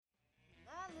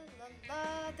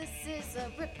This is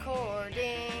a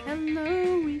recording.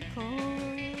 Hello,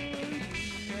 recording.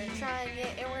 We're trying it,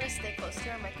 and we're going to stay close to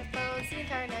our microphones the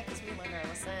entire night as we learn our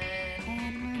lesson.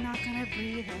 And we're not going to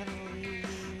breathe heavily.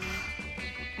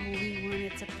 Only when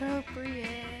it's appropriate.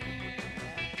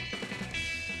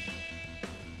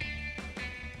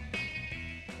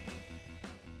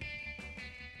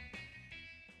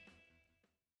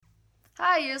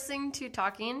 Hi, you're listening to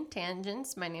Talking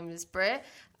Tangents. My name is Britt.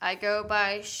 I go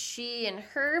by she and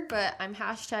her, but I'm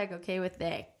hashtag okay with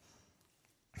they.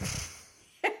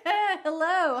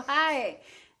 Hello, hi.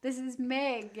 This is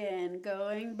Megan,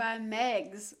 going by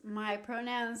Megs. My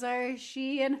pronouns are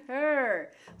she and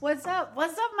her. What's up?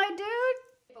 What's up, my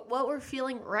dude? But what we're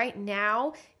feeling right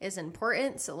now is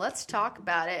important, so let's talk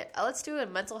about it. Let's do a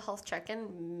mental health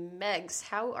check-in. Megs,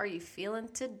 how are you feeling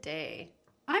today?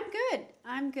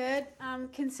 I'm good. I'm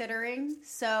considering.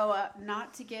 So,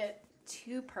 not to get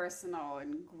too personal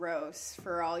and gross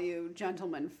for all you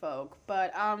gentlemen folk,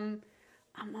 but I'm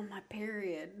on my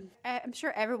period. I'm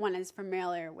sure everyone is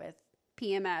familiar with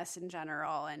PMS in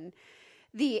general and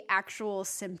the actual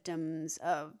symptoms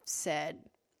of said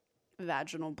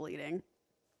vaginal bleeding.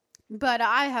 But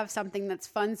I have something that's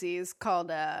funsies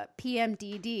called a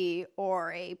PMDD,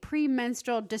 or a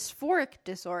premenstrual dysphoric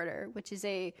disorder, which is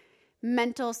a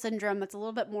mental syndrome that's a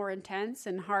little bit more intense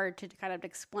and hard to kind of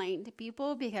explain to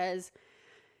people because,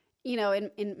 you know,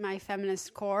 in my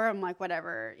feminist core, I'm like,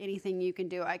 whatever, anything you can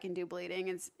do, I can do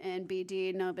bleeding and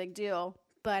BD, no big deal.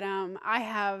 But I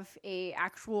have a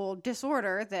actual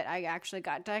disorder that I actually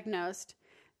got diagnosed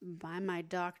by my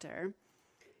doctor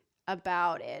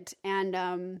about it.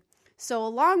 And so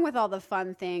along with all the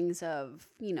fun things of,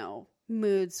 you know,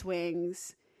 mood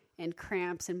swings and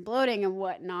cramps and bloating and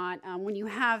whatnot, when you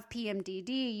have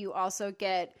PMDD, you also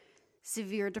get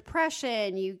severe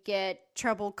depression, you get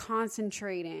trouble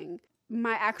concentrating.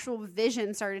 My actual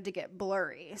vision started to get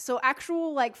blurry. So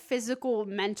actual like physical,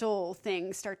 mental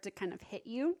things start to kind of hit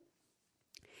you.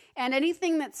 And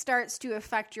anything that starts to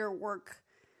affect your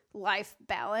work-life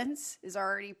balance is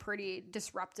already pretty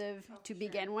disruptive to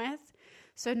begin with.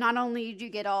 So not only do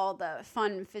you get all the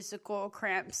fun physical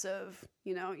cramps of,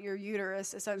 you know, your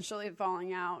uterus essentially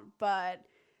falling out, but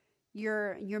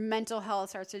your mental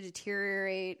health starts to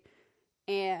deteriorate,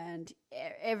 and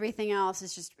everything else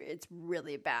is just, it's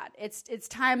really bad. It's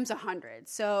times 100.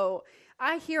 So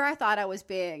I thought I was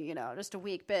being, you know, just a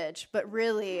weak bitch, but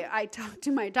really I talked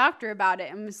to my doctor about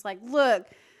it and was like, look,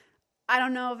 I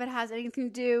don't know if it has anything to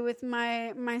do with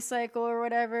my cycle or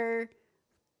whatever,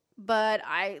 but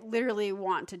I literally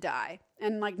want to die.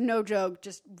 And like, no joke,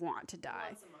 just want to die.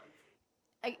 Once a month.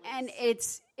 And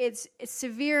it's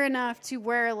severe enough to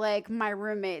where like my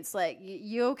roommate's like,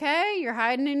 you okay? You're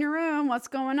hiding in your room. What's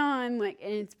going on? Like,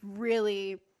 and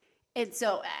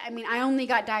so, I mean, I only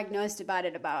got diagnosed about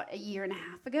it about a year and a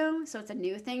half ago. So it's a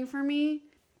new thing for me.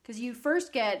 Cause you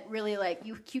first get really like,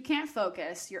 you can't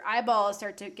focus. Your eyeballs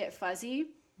start to get fuzzy.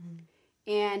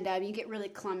 And you get really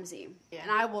clumsy. Yeah. And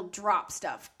I will drop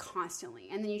stuff constantly.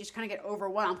 And then you just kind of get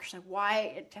overwhelmed. You're like,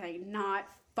 why can I not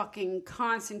fucking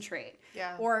concentrate?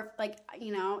 Yeah. Or like,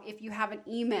 you know, if you have an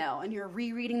email and you're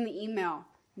rereading the email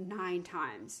 9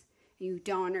 times and you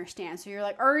don't understand. So you're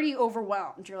like already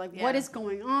overwhelmed. You're like, what is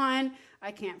going on?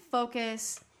 I can't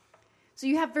focus. So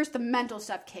you have first the mental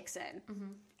stuff kicks in.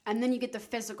 Mm-hmm. And then you get the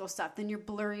physical stuff. Then your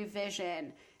blurry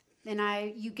vision.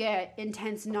 Then you get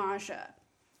intense nausea.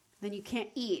 Then you can't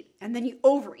eat, and then you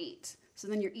overeat. So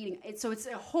then you're eating. So it's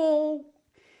a whole,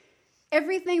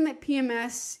 everything that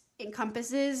PMS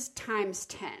encompasses times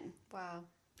 10. Wow.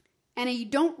 And you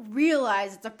don't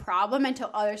realize it's a problem until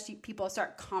other people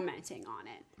start commenting on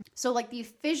it. So like the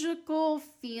physical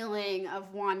feeling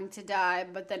of wanting to die,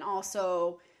 but then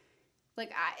also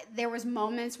like there was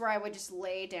moments where I would just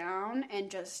lay down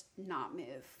and just not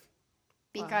move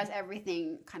because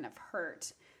everything kind of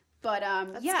hurt. But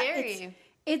That's scary.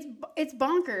 It's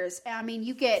bonkers. I mean,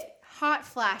 you get hot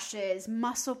flashes,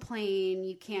 muscle pain,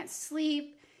 you can't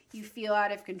sleep, you feel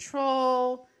out of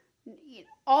control,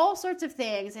 all sorts of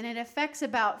things. And it affects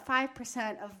about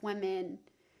 5% of women,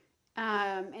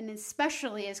 and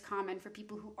especially is common for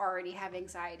people who already have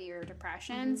anxiety or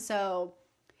depression. Mm-hmm. So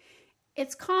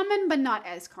it's common, but not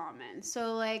as common.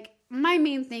 So, like, my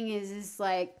main thing is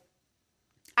like,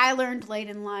 I learned late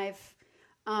in life,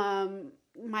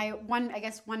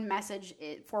 one message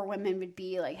for women would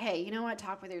be like, hey, you know what?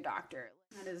 Talk with your doctor.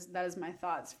 That is my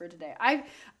thoughts for today. I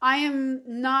am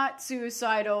not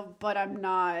suicidal, but I'm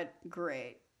not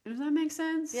great. Does that make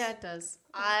sense? Yeah, it does.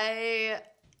 I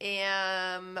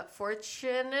am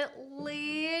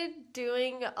fortunately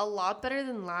doing a lot better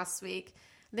than last week.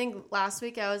 I think last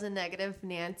week I was a negative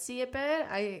Nancy a bit.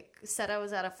 I said I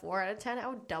was at a 4 out of 10. I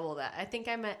would double that. I think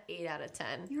I'm at 8 out of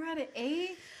 10. You're at an 8?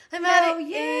 I'm at an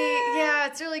 8. Yeah,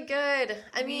 it's really good.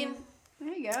 I mean,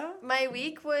 there you go. My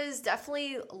week was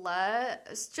definitely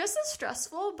just as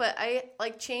stressful, but I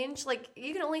changed. Like,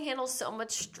 you can only handle so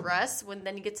much stress when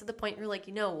then you get to the point where you're like,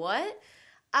 you know what?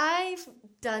 I've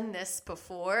done this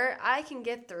before. I can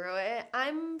get through it.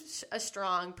 I'm a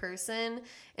strong person.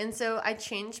 And so I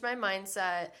changed my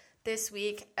mindset this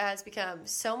week. Has become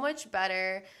so much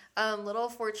better. Little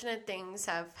fortunate things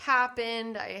have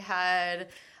happened. I had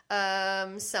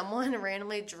someone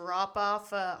randomly drop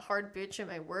off a hard booch at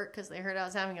my work because they heard I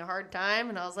was having a hard time.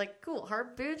 And I was like, cool,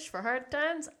 hard booch for hard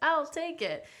times? I'll take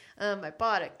it. I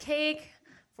bought a cake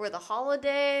for the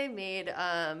holiday made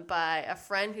by a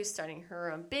friend who's starting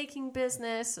her own baking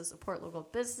business. So support local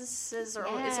businesses is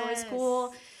always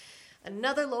cool.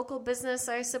 Another local business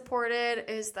I supported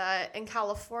is that in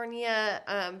California,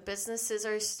 businesses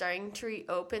are starting to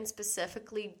reopen,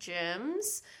 specifically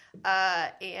gyms.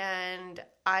 And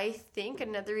I think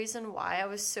another reason why I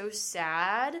was so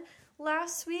sad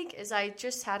last week is I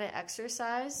just hadn't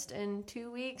exercised in 2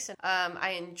 weeks. I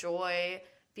enjoy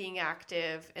being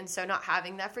active, and so not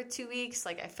having that for 2 weeks,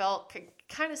 like I felt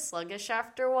kind of sluggish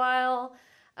after a while,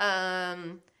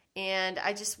 and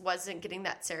I just wasn't getting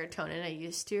that serotonin I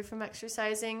used to from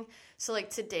exercising. So like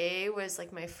today was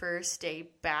like my first day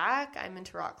back. I'm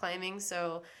into rock climbing,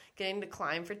 so getting to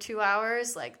climb for 2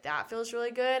 hours, like that feels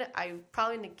really good. I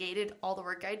probably negated all the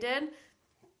work I did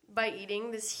by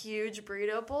eating this huge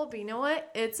burrito bowl, but you know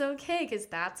what? It's okay, because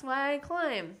that's why I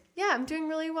climb. Yeah, I'm doing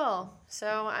really well.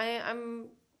 So I'm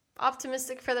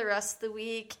optimistic for the rest of the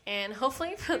week and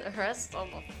hopefully for the rest of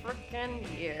the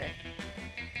frickin' year.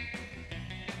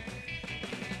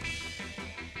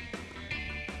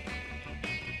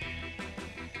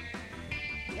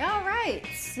 All right,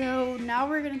 so now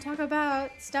we're going to talk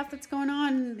about stuff that's going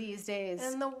on these days.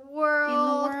 In the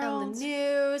world, on the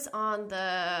news, on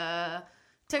the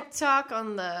TikTok,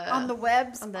 on the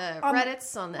webs, on the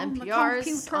Reddits, on the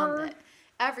NPRs, on the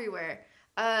everywhere.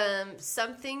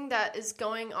 Something that is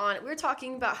going on. We were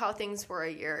talking about how things were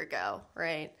a year ago,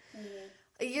 right? Mm-hmm.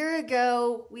 A year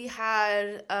ago, we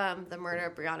had the murder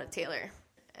of Breonna Taylor,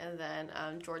 and then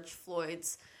George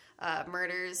Floyd's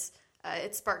murders.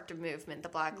 It sparked a movement, the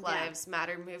Black Lives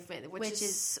Matter movement, which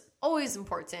is always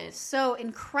important. So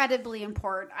incredibly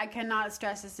important. I cannot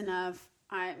stress this enough.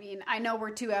 I mean, I know we're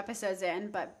 2 episodes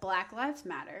in, but Black Lives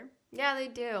Matter. Yeah, they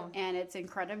do. And it's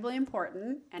incredibly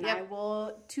important. And I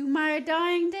will, to my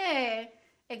dying day,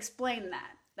 explain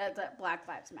that Black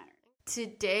Lives Matter.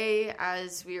 Today,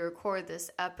 as we record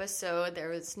this episode, there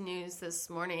was news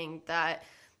this morning that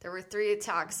there were 3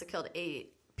 attacks that killed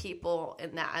 8 people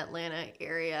in that Atlanta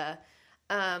area.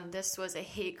 This was a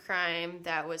hate crime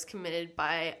that was committed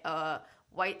by a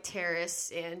white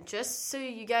terrorist. And just so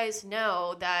you guys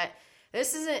know that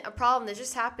this isn't a problem that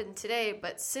just happened today,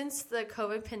 but since the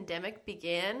COVID pandemic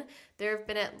began, there have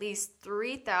been at least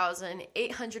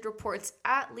 3,800 reports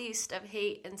at least of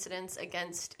hate incidents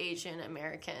against Asian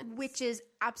Americans. Which is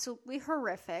absolutely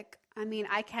horrific. I mean,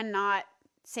 I cannot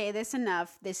say this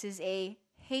enough. This is a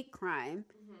hate crime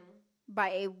by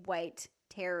a white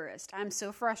terrorist. I'm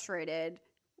so frustrated.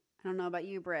 I don't know about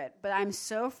you, Britt, but I'm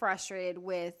so frustrated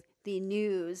with the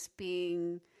news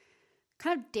being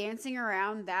kind of dancing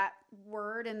around that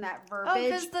word and that verbiage. Oh,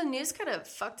 because the news kind of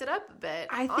fucked it up a bit,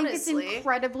 I think honestly. It's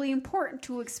incredibly important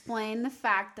to explain the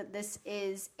fact that this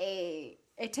is a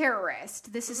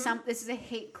terrorist. This is this is a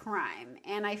hate crime,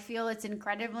 and I feel it's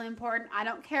incredibly important. I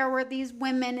don't care where these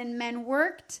women and men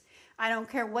worked. I don't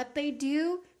care what they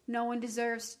do. No one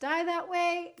deserves to die that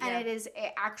way, and it is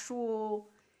an actual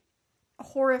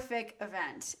horrific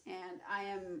event, and I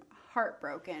am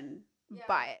heartbroken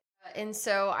by it. And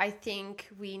so I think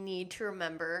we need to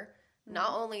remember,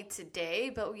 not only today,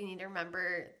 but we need to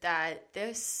remember that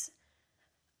this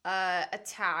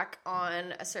attack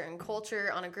on a certain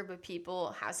culture, on a group of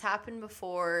people, has happened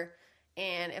before.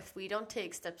 And if we don't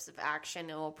take steps of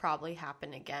action, it will probably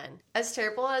happen again. As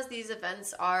terrible as these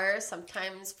events are,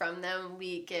 sometimes from them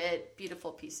we get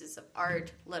beautiful pieces of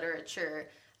art, literature,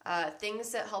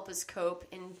 things that help us cope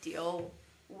and deal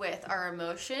with our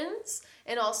emotions,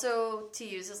 and also to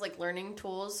use as like learning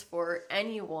tools for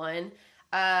anyone.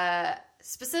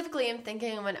 Specifically, I'm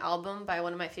thinking of an album by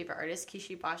one of my favorite artists,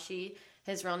 Kishibashi.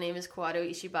 His real name is Kawado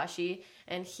Ishibashi,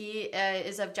 and he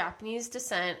is of Japanese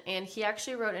descent, and he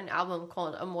actually wrote an album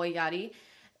called Omoiyari.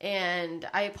 And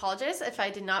I apologize if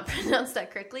I did not pronounce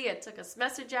that correctly. It took a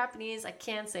semester Japanese. I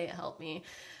can't say it helped me.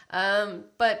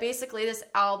 But basically, this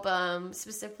album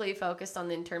specifically focused on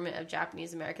the internment of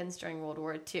Japanese Americans during World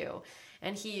War II.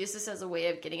 And he used this as a way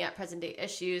of getting at present-day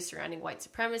issues surrounding white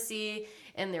supremacy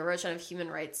and the erosion of human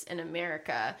rights in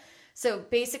America. So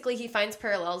basically, he finds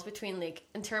parallels between like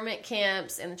internment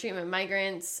camps and the treatment of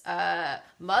migrants,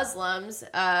 Muslims,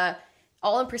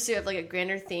 all in pursuit of like a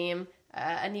grander theme,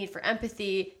 a need for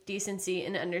empathy, decency,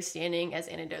 and understanding as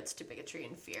antidotes to bigotry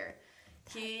and fear.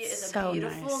 He is a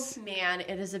beautiful man.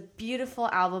 It is a beautiful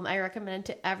album. I recommend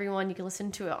it to everyone. You can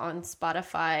listen to it on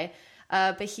Spotify.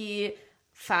 But he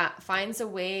finds a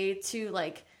way to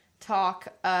like talk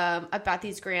about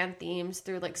these grand themes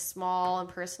through like small and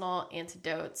personal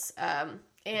antidotes. And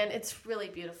it's really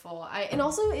beautiful. And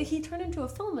also he turned into a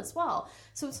film as well.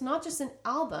 So it's not just an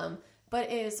album, but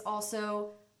it is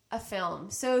also a film.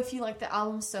 So if you like the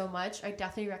album so much, I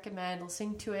definitely recommend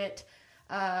listening to it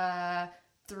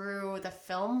through the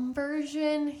film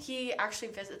version. He actually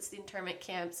visits the internment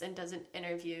camps and does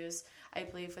interviews, I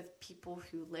believe, with people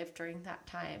who lived during that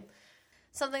time.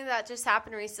 Something that just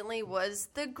happened recently was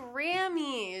the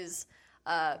Grammys.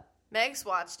 Megs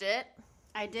watched it.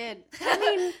 I did. I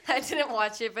mean, I didn't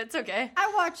watch it, but it's okay.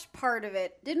 I watched part of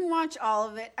it. Didn't watch all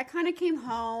of it. I kind of came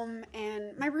home,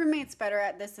 and my roommate's better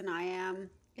at this than I am.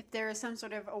 If there is some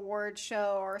sort of award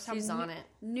show or some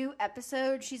new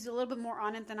episode, she's a little bit more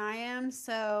on it than I am.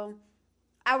 So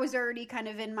I was already kind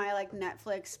of in my like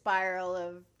Netflix spiral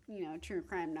of, you know, true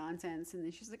crime nonsense. And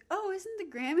then she's like, oh, isn't the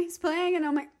Grammys playing? And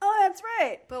I'm like, oh, that's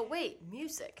right. But wait,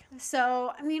 music.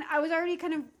 So, I mean, I was already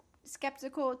kind of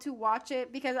skeptical to watch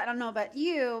it because I don't know about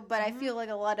you, but I feel like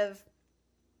a lot of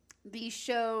these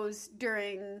shows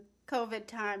during COVID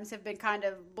times have been kind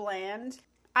of bland.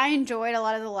 I enjoyed a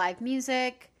lot of the live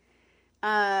music.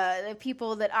 The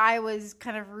people that I was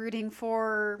kind of rooting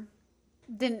for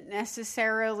didn't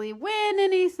necessarily win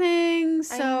anything.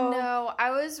 So I know.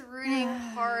 I was rooting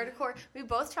hardcore. We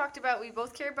both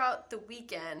care about The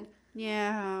Weeknd.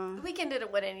 Yeah. The Weeknd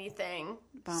didn't win anything.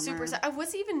 Bummer. Super sad.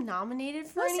 Was he even nominated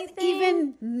for Wasn't anything?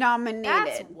 even nominated.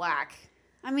 That's whack.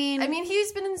 I mean,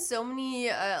 he's been in so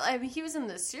many. He was in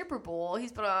the Super Bowl.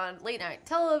 He's been on late night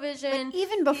television. But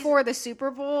even before the Super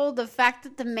Bowl, the fact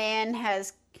that the man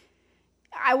has,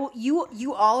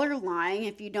 you all are lying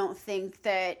if you don't think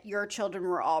that your children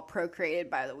were all procreated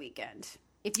by The Weeknd.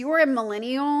 If you are a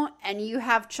millennial and you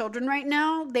have children right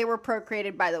now, they were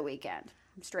procreated by The Weeknd.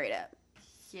 Straight up.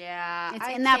 Yeah, it's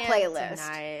in that playlist.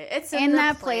 Deny it. It's in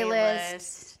that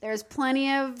playlist. There's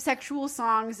plenty of sexual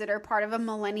songs that are part of a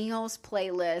millennials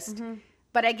playlist,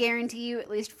 but I guarantee you, at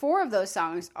least 4 of those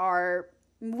songs are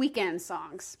Weeknd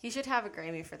songs. He should have a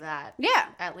Grammy for that. Yeah,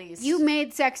 at least you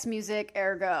made sex music,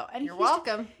 ergo, and you're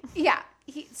welcome. Yeah,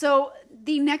 so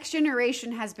the next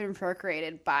generation has been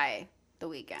procreated by The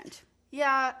Weeknd.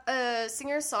 Yeah, a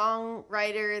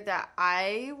singer-songwriter that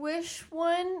I wish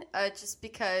won, just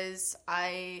because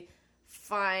I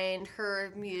find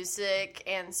her music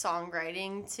and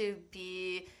songwriting to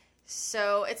be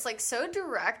so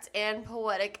direct and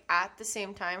poetic at the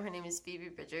same time. Her name is Phoebe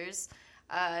Bridgers.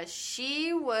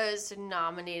 She was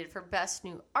nominated for Best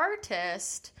New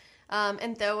Artist.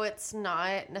 And though it's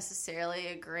not necessarily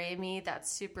a Grammy that's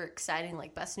super exciting,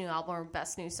 like Best New Album or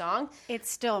Best New Song, it's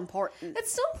still important.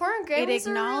 It's still important. Grammys it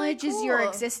acknowledges are really cool. your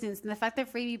existence. And the fact that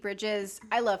Phoebe Bridgers,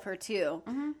 I love her too.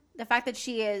 Mm-hmm. The fact that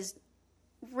she has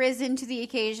risen to the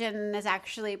occasion and has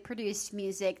actually produced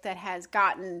music that has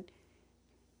gotten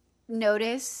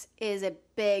notice is a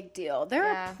big deal. There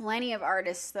are plenty of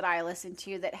artists that I listen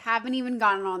to that haven't even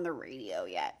gotten on the radio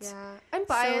yet. Yeah, I'm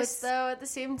biased though at the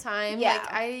same time. Yeah.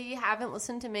 Like, I haven't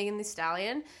listened to Megan Thee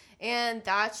Stallion, and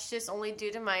that's just only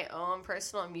due to my own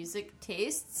personal music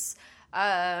tastes.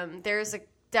 There's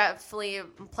definitely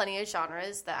plenty of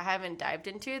genres that I haven't dived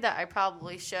into that I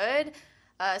probably should.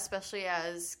 Especially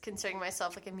as considering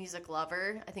myself like a music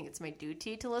lover, I think it's my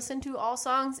duty to listen to all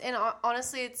songs. And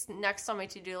honestly, it's next on my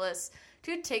to-do list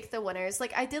to take the winners.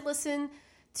 Like, I did listen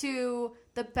to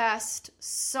the best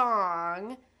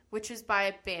song, which was by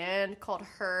a band called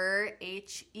Her,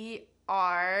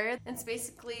 H-E-R. It's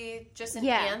basically just an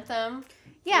anthem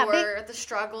for the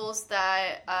struggles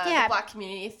that the Black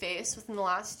community faced within the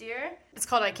last year. It's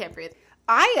called I Can't Breathe.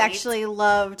 I actually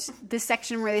loved the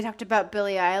section where they talked about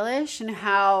Billie Eilish and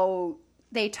how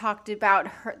they talked about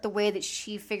the way that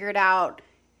she figured out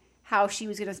how she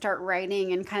was going to start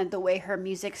writing and kind of the way her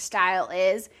music style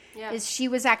is she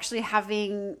was actually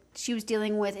she was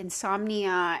dealing with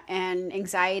insomnia and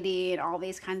anxiety and all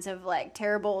these kinds of like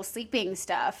terrible sleeping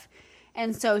stuff.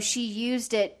 And so she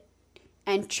used it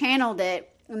and channeled it.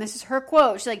 And this is her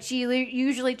quote.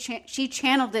 She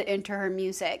channeled it into her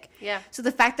music. Yeah. So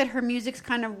the fact that her music's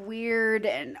kind of weird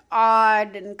and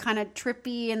odd and kind of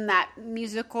trippy and that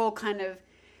musical kind of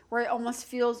where it almost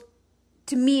feels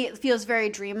to me, it feels very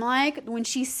dreamlike. When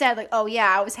she said, like, oh,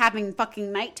 yeah, I was having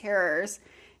fucking night terrors,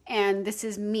 and this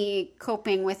is me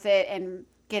coping with it and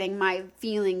getting my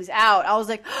feelings out, I was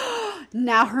like, oh,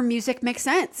 now her music makes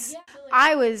sense. Yeah,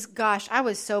 I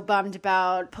was so bummed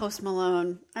about Post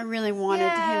Malone. I really wanted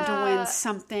him to win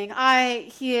something.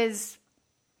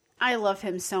 I love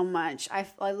him so much.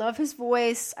 I love his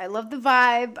voice. I love the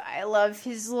vibe. I love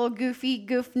his little goofy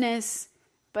goofness.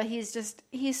 But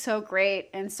he's so great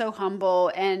and so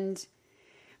humble. And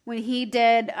when he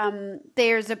did,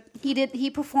 he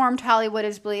performed "Hollywood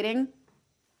Is Bleeding."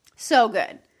 So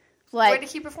good. Like, where did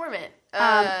he perform it?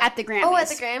 At the Grammys. Oh, at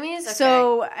the Grammys? Okay.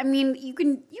 So, I mean, you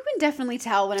can definitely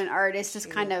tell when an artist is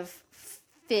kind of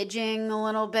fidging a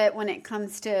little bit when it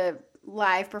comes to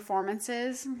live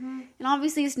performances. Mm-hmm. And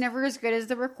obviously it's never as good as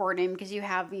the recording because you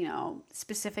have,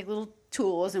 specific little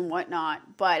tools and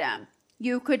whatnot. But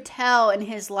you could tell in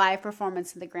his live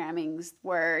performance at the Grammys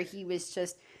where he was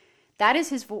just, that is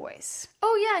his voice.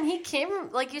 Oh, yeah, and he came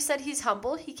from, like you said, he's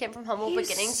humble. He came from humble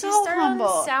beginnings. So he started humble.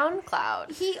 On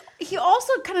SoundCloud. He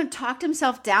also kind of talked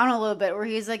himself down a little bit where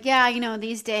he's like, yeah,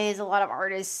 these days a lot of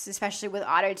artists, especially with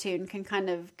autotune, can kind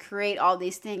of create all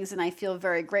these things, and I feel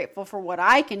very grateful for what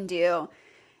I can do.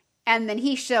 And then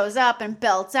he shows up and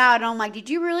belts out, and I'm like,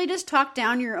 did you really just talk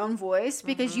down your own voice?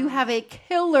 Because you have a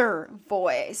killer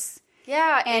voice.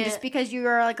 Yeah. And just because you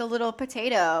are like a little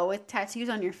potato with tattoos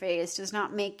on your face does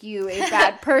not make you a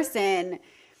bad person.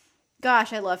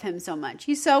 Gosh, I love him so much.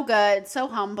 He's so good, so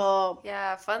humble.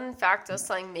 Yeah, fun fact I was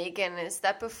telling Megan is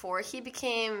that before he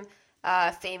became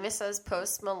famous as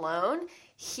Post Malone,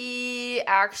 he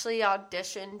actually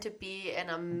auditioned to be in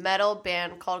a metal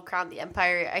band called Crown the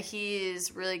Empire.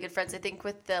 He's really good friends, I think,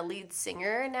 with the lead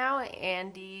singer now,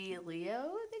 Andy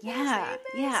Leo. I think his name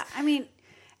is. Yeah. I mean,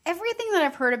 everything that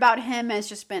I've heard about him has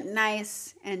just been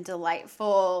nice and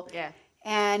delightful. Yeah.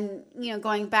 And,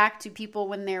 going back to people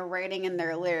when they're writing in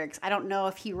their lyrics, I don't know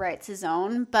if he writes his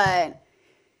own, but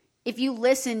if you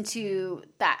listen to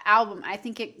that album, I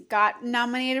think it got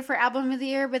nominated for Album of the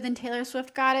Year, but then Taylor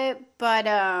Swift got it. But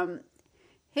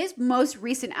his most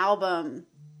recent album,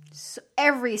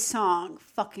 every song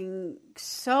fucking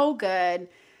so good.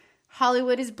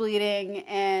 Hollywood Is Bleeding,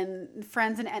 and the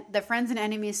Friends and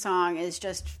Enemies song is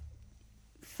just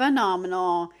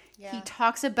phenomenal. Yeah. He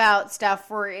talks about stuff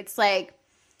where it's like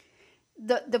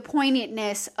the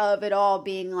poignantness of it all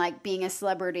being like being a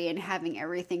celebrity and having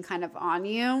everything kind of on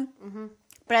you. Mm-hmm.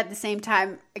 But at the same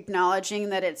time, acknowledging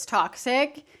that it's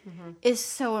toxic is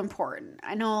so important.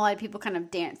 I know a lot of people kind of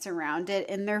dance around it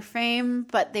in their fame,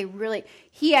 but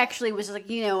he actually was like,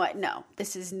 you know what? No,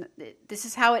 this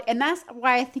is how it, and that's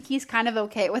why I think he's kind of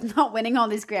okay with not winning all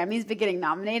these Grammys, but getting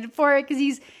nominated for it. Cause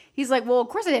he's like, well, of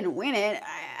course I didn't win it.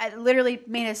 I literally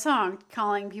made a song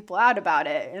calling people out about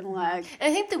it. And like,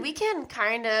 and I think The Weeknd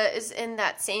kind of is in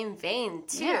that same vein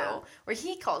too, where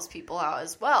he calls people out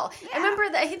as well. Yeah. I remember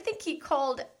that I think he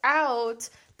called out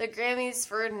the Grammys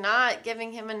for not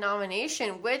giving him a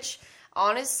nomination, which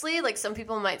honestly, like, some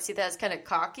people might see that as kind of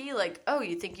cocky, like, oh,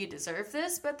 you think you deserve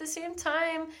this? But at the same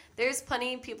time, there's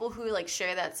plenty of people who like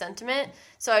share that sentiment.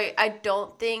 So I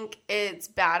don't think it's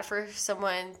bad for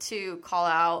someone to call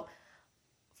out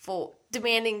for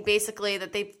demanding basically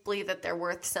that they believe that they're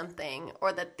worth something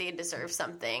or that they deserve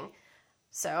something.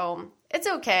 So it's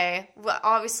okay. Well,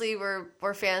 obviously,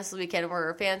 we're fans of The Weeknd.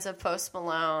 We're fans of Post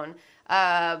Malone.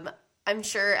 I'm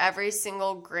sure every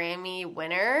single Grammy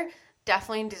winner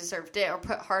definitely deserved it or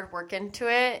put hard work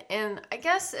into it. And I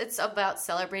guess it's about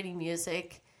celebrating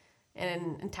music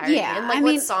in entirety. Yeah, and like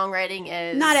what songwriting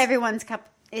is. Not everyone's cup.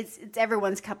 It's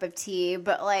everyone's cup of tea,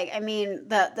 but like, I mean,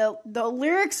 the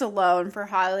lyrics alone for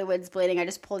Hollywood's Bleeding, I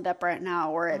just pulled it up right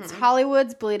now, where it's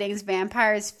Hollywood's bleeding,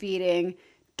 vampires feeding,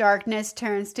 darkness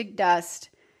turns to dust,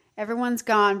 everyone's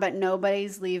gone, but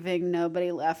nobody's leaving,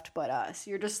 nobody left but us.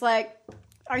 You're just like,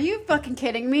 are you fucking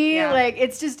kidding me? Yeah. Like,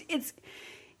 it's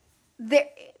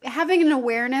having an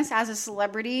awareness as a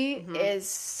celebrity is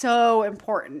so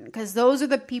important, because those are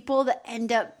the people that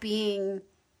end up being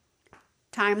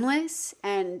timeless.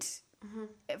 And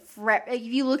if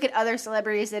you look at other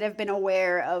celebrities that have been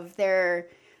aware of their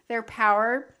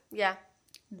power,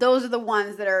 those are the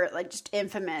ones that are like just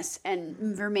infamous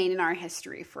and remain in our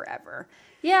history forever.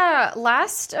 Yeah,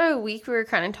 last week we were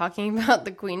kind of talking about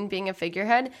the Queen being a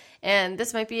figurehead, and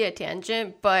this might be a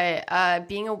tangent, but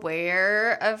being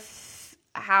aware of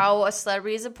how a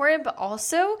celebrity is important, but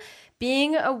also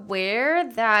being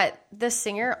aware that the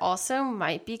singer also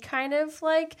might be kind of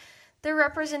like the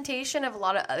representation of a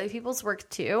lot of other people's work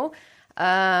too.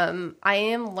 I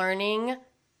am learning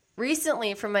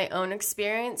recently from my own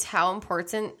experience how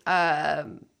important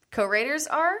co-writers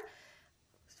are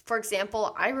for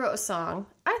example, I wrote a song.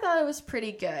 I thought it was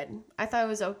pretty good. I thought it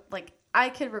was like, I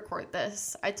could record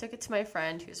this. I took it to my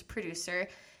friend who's a producer.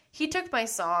 He took my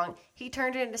song. He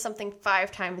turned it into something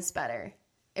 5 times better.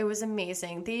 It was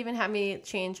amazing. They even had me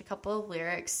change a couple of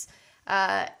lyrics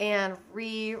and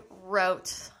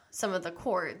rewrote some of the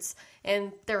chords.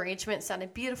 And the arrangement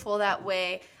sounded beautiful that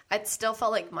way. It still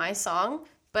felt like my song.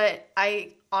 But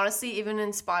I honestly, even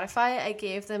in Spotify, I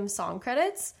gave them song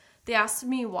credits. They asked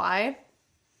me why.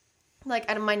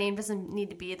 Like, my name doesn't need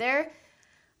to be there.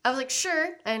 I was like, sure,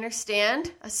 I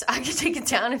understand. I can take it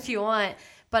down if you want.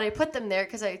 But I put them there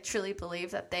because I truly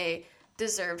believe that they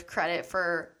deserved credit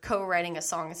for co-writing a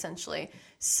song, essentially.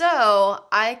 So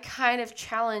I kind of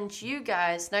challenge you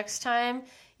guys, next time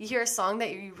you hear a song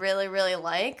that you really, really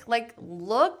like,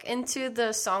 look into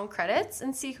the song credits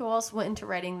and see who else went into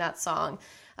writing that song.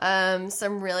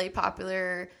 Some really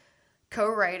popular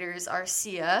co-writers are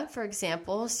Sia, for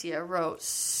example. Sia wrote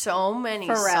so many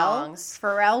songs.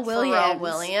 Pharrell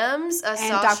Williams. And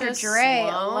Sasha Dr. Dre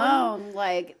Sloan. alone.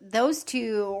 Like, those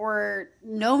two were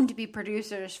known to be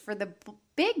producers for the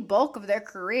big bulk of their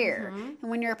career. Mm-hmm.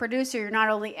 And when you're a producer, you're not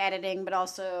only editing, but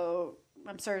also,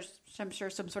 I'm sure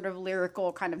some sort of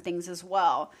lyrical kind of things as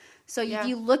well. So if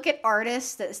you look at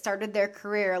artists that started their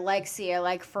career like Sia,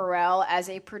 like Pharrell, as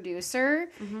a producer,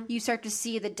 you start to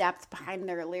see the depth behind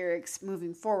their lyrics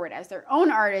moving forward. As their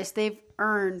own artists, they've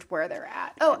earned where they're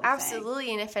at. Oh,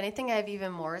 absolutely. And if anything, I have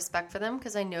even more respect for them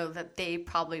because I know that they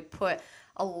probably put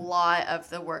a lot of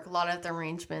the work, a lot of the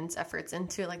arrangements, efforts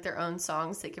into like their own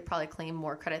songs. They could probably claim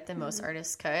more credit than most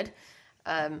artists could.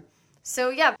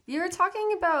 So yeah, you were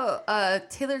talking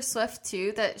about Taylor Swift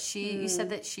too, that you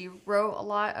said that she wrote a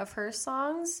lot of her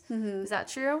songs. Mm-hmm. Is that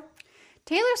true?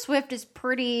 Taylor Swift is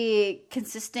pretty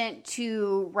consistent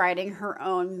to writing her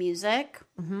own music.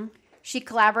 Mm-hmm. She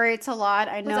collaborates a lot.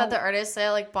 I know. Was that the artist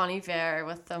that like Bon Iver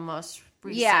with the most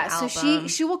recent album? So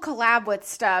she will collab with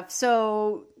stuff.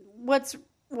 So what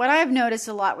I've noticed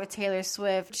a lot with Taylor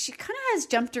Swift, she kind of has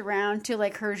jumped around to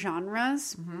like her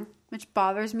genres, which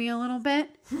bothers me a little bit.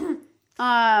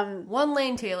 One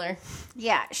lane Taylor.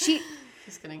 Yeah,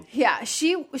 Just kidding. Yeah,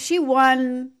 she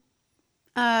won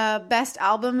Best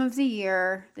Album of the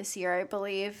Year this year, I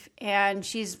believe, and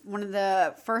she's one of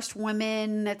the first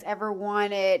women that's ever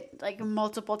won it like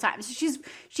multiple times.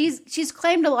 She's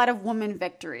claimed a lot of women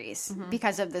victories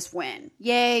because of this win.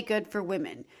 Yay, good for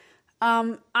women.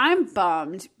 I'm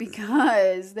bummed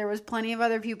because there was plenty of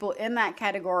other people in that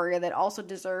category that also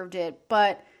deserved it,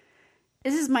 but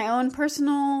this is my own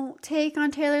personal take on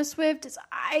Taylor Swift.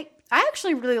 I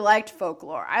actually really liked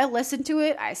Folklore. I listened to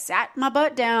it. I sat my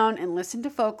butt down and listened to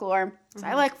Folklore. So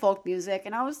I like folk music.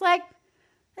 And I was like,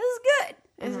 this is good.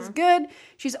 This is good.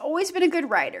 She's always been a good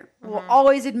writer. We'll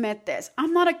always admit this.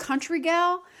 I'm not a country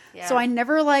gal, so I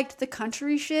never liked the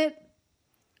country shit.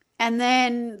 And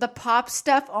then the pop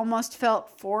stuff almost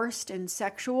felt forced and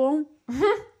sexual.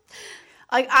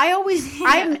 Like,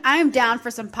 I'm down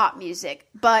for some pop music,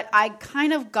 but I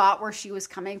kind of got where she was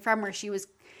coming from, where she was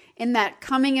in that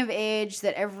coming of age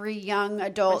that every young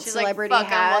adult celebrity like,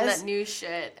 has. I want that new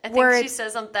shit. I think she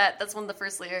says on that's one of the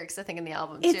first lyrics, I think, in the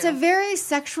album, It's a very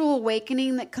sexual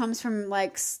awakening that comes from,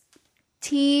 like,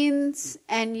 teens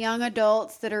and young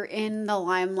adults that are in the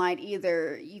limelight.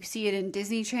 Either you see it in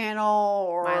Disney Channel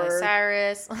or Miley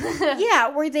Cyrus. Yeah,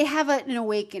 where they have an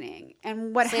awakening.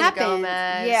 And what Selena happens,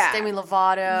 Gomez, Demi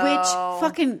Lovato. Which,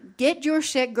 fucking get your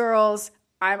shit, girls.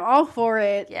 I'm all for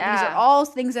it. Yeah. These are all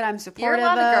things that I'm supportive You're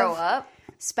allowed of. to grow up.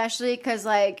 Especially because,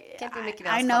 like, Can't be Mickey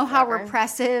Mouse I know Club how forever.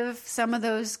 repressive some of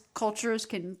those cultures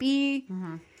can be.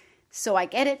 So I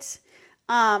get it.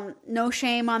 No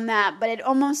shame on that. But it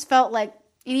almost felt like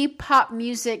any pop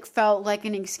music felt like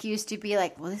an excuse to be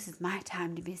like, well, this is my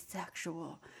time to be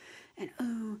sexual.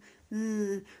 And,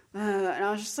 and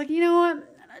I was just like, you know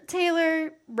what,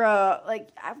 Taylor, bro, like,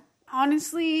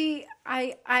 honestly,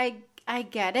 I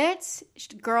get it.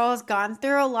 Girl has gone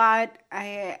through a lot.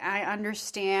 I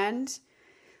understand.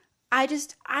 I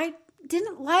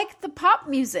didn't like the pop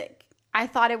music. I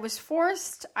thought it was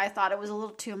forced. I thought it was a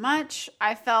little too much.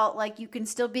 I felt like you can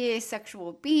still be a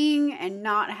sexual being and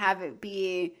not have it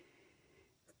be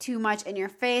too much in your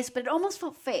face, but it almost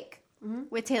felt fake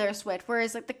with Taylor Swift.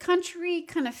 Whereas, like, the country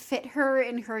kind of fit her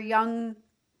in her young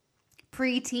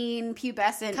preteen,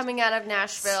 pubescent Coming out of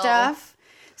Nashville stuff.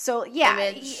 So yeah,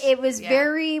 image. It was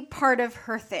very part of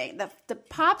her thing. The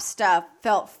pop stuff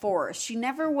felt forced. She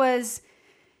never was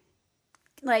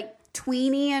like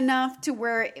tweeny enough to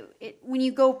where when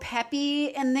you go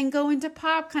peppy and then go into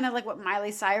pop, kind of like what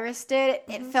Miley Cyrus did,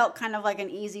 it felt kind of like an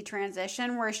easy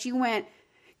transition where she went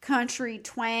country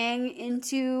twang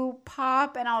into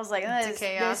pop, and I was like,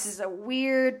 this is a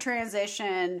weird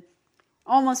transition.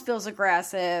 Almost feels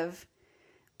aggressive,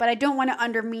 but I don't want to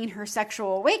undermine her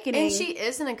sexual awakening. And she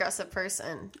is an aggressive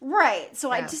person. Right.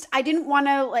 So I didn't want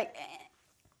to like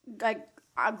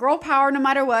girl power no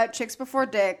matter what, chicks before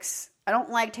dicks. I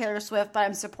don't like Taylor Swift, but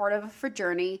I'm supportive of her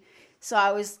journey. So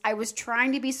I was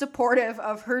trying to be supportive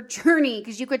of her journey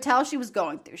because you could tell she was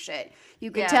going through shit.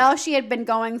 You could tell she had been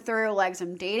going through like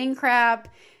some dating crap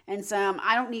and some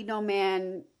I don't need no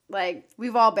man. Like,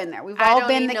 we've all been there. We've all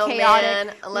been the chaotic.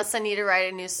 Man unless I need to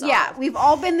write a new song. Yeah, we've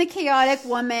all been the chaotic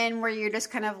woman where you're just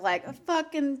kind of like, a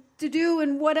fucking to do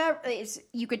and whatever.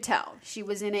 You could tell she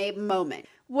was in a moment.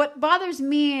 What bothers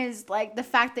me is like the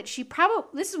fact that she probably,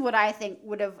 this is what I think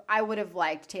I would have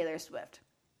liked Taylor Swift.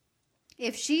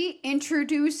 If she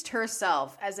introduced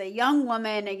herself as a young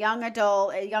woman, a young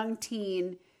adult, a young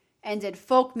teen, and did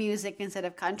folk music instead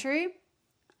of country,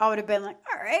 I would have been like,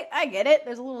 all right, I get it.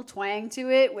 There's a little twang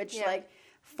to it, which like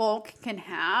folk can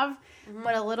have,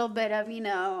 but a little bit of,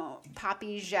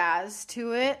 poppy jazz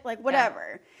to it, like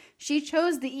whatever. Yeah. She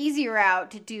chose the easy route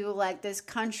to do like this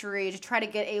country to try to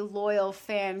get a loyal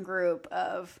fan group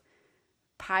of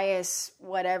pious,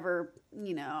 whatever,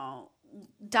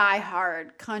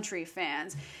 diehard country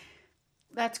fans.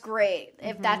 That's great.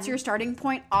 If that's your starting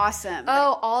point, awesome.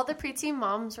 Oh, all the preteen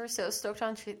moms were so stoked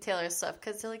on Taylor Swift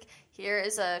because they're like, here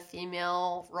is a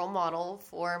female role model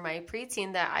for my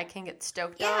preteen that I can get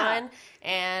stoked on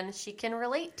and she can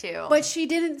relate to. But she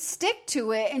didn't stick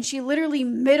to it, and she literally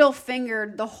middle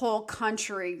fingered the whole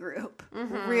country group,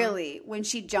 really, when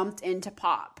she jumped into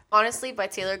pop. Honestly, by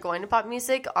Taylor going to pop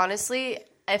music,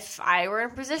 if I were in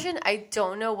a position, I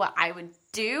don't know what I would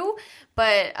do,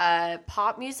 but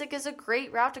pop music is a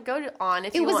great route to go on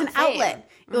if you want fame. It was an outlet.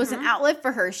 It was an outlet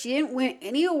for her. She didn't win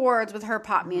any awards with her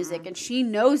pop music, and she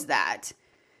knows that.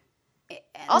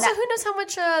 And also, who knows how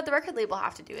much the record label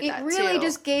have to do with that, It really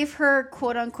just gave her,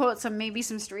 quote-unquote, maybe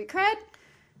some street cred.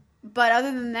 But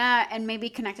other than that, and maybe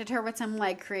connected her with some,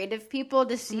 like, creative people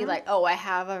to see, like, oh, I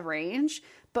have a range.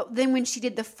 But then when she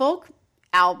did the folk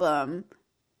album,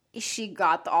 she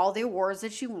got all the awards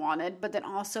that she wanted, but then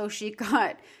also she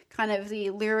got kind of the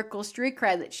lyrical street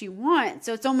cred that she wants.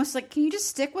 So it's almost like, can you just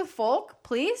stick with folk,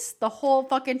 please? The whole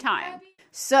fucking time.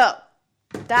 So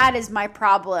that is my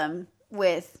problem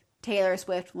with Taylor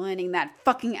Swift winning that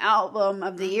fucking Album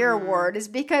of the Year award, is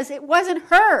because it wasn't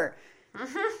her.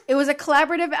 It was a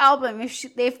collaborative album.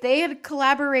 If they had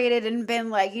collaborated and been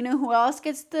like, who else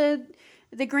gets the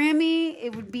Grammy,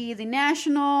 it would be the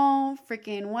National,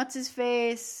 freaking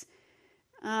what's-his-face,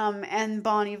 and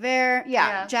Bon Iver.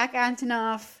 Yeah, Jack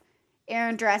Antonoff,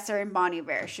 Aaron Dresser, and Bon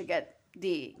Iver should get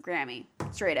the Grammy.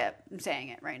 Straight up. I'm saying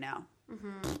it right now.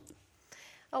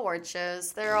 Award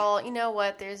shows. They're all, you know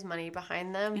what, there's money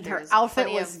behind them. And her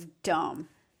outfit was dumb.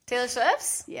 Taylor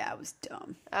Swift's? Yeah, it was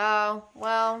dumb. Oh,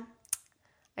 well,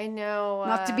 I know.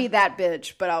 Not to be that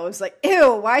bitch, but I was like,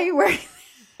 ew, why are you wearing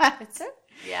that? It's okay.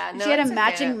 Yeah, no, she had a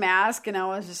matching mask, and I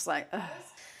was just like, ugh.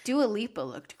 Dua Lipa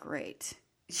looked great.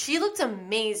 She looked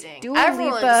amazing.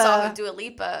 Everyone saw Dua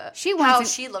Lipa. She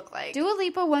looked like. Dua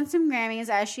Lipa won some Grammys,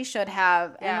 as she should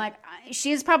have. Yeah. And like,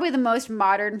 she's probably the most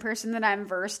modern person that I'm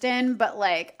versed in. But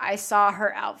like, I saw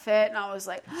her outfit, and I was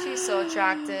like, she's so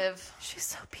attractive. She's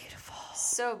so beautiful.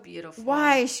 So beautiful.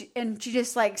 Why? She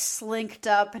just like slinked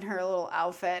up in her little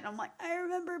outfit. And I'm like, I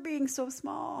remember being so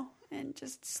small and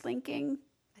just slinking.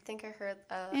 I think I heard.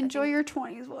 Enjoy your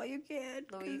 20s while you can.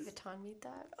 Louis Vuitton made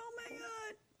that. Oh my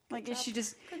god! Like, she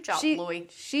just good job, Louis.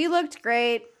 She looked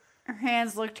great. Her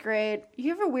hands looked great.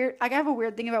 I have a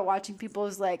weird thing about watching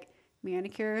people's like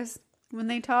manicures when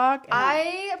they talk.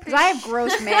 Because I have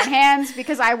gross man hands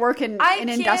because I work in an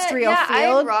industrial field.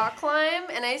 I rock climb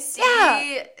and I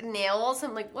see nails.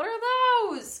 I'm like, what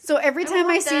are those? So every time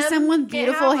I see someone with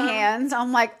beautiful hands,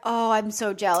 I'm like, oh, I'm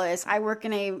so jealous. I work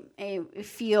in a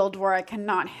field where I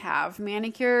cannot have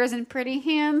manicures and pretty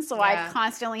hands, so I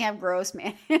constantly have gross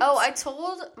man hands. Oh, I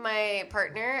told my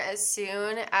partner as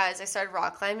soon as I started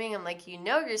rock climbing, I'm like,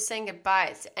 you're saying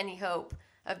goodbye to any hope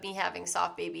of me having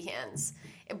soft baby hands.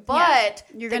 But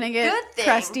you're going to get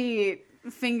crusty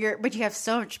finger, but you have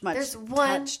so much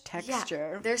touch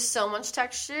texture. Yeah, there's so much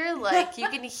texture. Like, you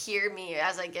can hear me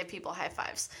as I give people high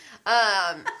fives.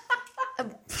 But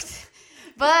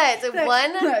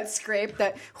that scrape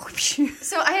that.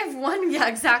 So I have one. Yeah,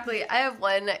 exactly. I have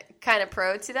one kind of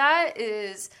pro to that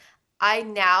is I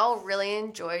now really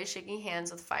enjoy shaking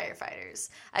hands with firefighters.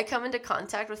 I come into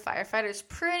contact with firefighters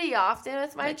pretty often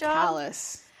with my job.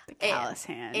 The callous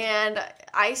hand. And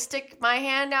I stick my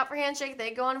hand out for handshake.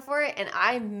 They go on for it. And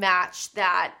I match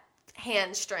that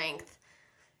hand strength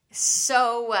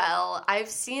so well. I've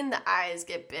seen the eyes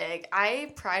get big.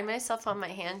 I pride myself on my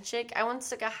handshake. I once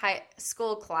took a high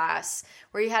school class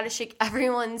where you had to shake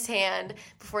everyone's hand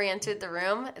before you entered the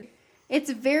room. It's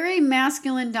very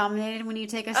masculine dominated when you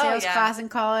take a sales class in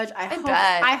college.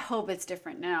 I hope it's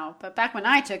different now. But back when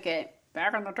I took it,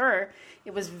 back on the tour,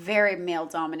 it was very male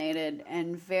dominated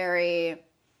and very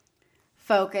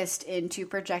focused into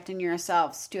projecting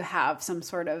yourselves to have some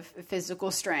sort of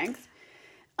physical strength.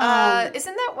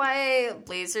 Isn't that why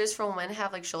blazers for women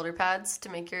have like shoulder pads to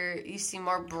make you seem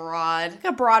more broad? Like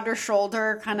a broader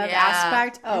shoulder kind of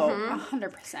aspect. Oh,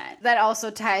 100%. That also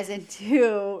ties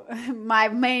into my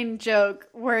main joke,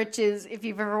 which is if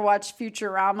you've ever watched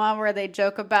Futurama, where they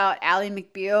joke about Ally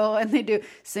McBeal and they do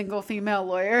single female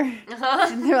lawyer.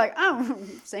 And they're like, oh,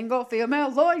 single female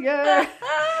lawyer.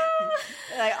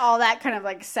 Like all that kind of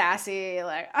like sassy,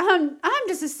 like I'm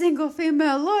just a single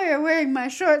female lawyer wearing my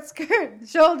short skirt and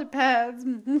shoulder pads.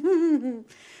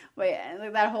 But yeah,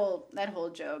 like that whole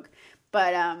joke.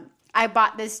 But I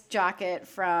bought this jacket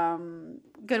from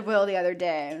Goodwill the other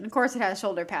day, and of course it has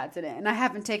shoulder pads in it, and I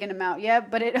haven't taken them out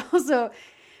yet. But it also,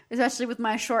 especially with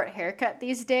my short haircut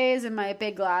these days and my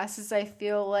big glasses, I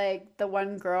feel like the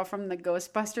one girl from the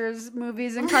Ghostbusters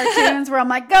movies and cartoons where I'm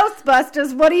like,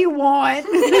 Ghostbusters, what do you want?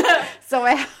 So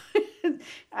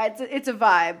it's a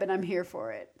vibe, and I'm here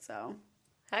for it. So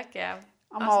heck yeah.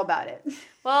 I'm all about it.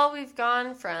 Well, we've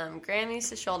gone from Grammys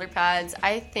to shoulder pads.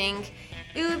 I think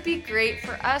it would be great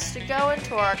for us to go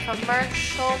into our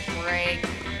commercial break.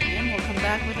 And we'll come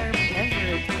back with our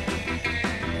beverage.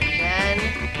 And then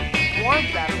more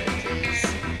beverages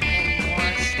and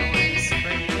more stories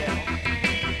for you.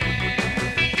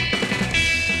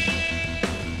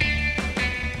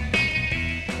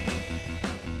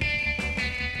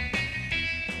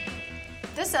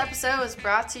 This episode was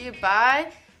brought to you by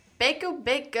Bako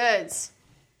Baked Goods.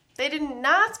 They did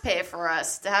not pay for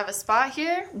us to have a spot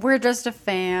here. We're just a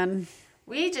fan.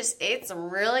 We just ate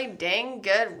some really dang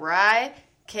good rye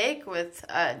cake with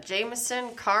Jameson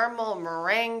caramel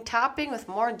meringue topping with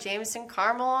more Jameson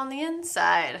caramel on the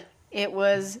inside. It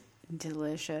was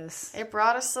delicious. It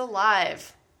brought us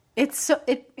alive.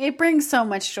 It brings so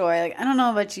much joy. Like, I don't know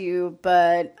about you,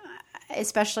 but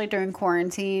especially during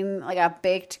quarantine, like a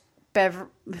baked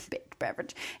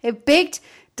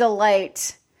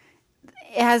delight,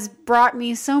 it has brought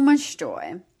me so much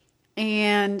joy.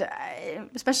 And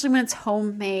especially when it's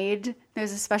homemade,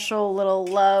 there's a special little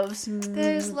love.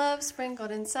 There's love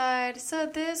sprinkled inside. So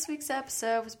this week's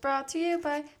episode was brought to you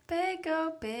by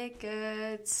Bako Baked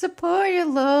Goods. Support your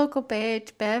local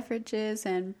baked beverages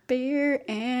and beer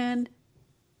and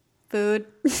food.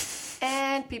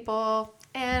 And people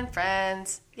and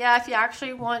friends. Yeah, if you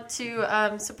actually want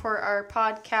to support our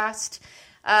podcast,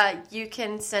 you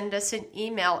can send us an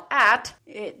email at,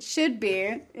 it should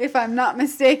be, if I'm not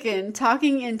mistaken,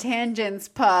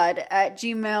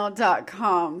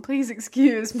 talkingintangentspod@gmail.com. Please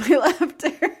excuse my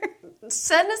laughter.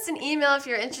 Send us an email if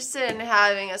you're interested in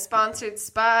having a sponsored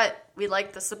spot. We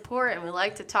like the support and we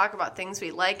like to talk about things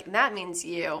we like, and that means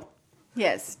you.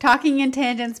 Yes,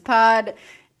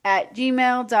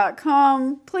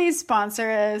 talkingintangentspod@gmail.com. Please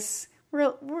sponsor us.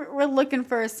 We're looking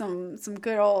for some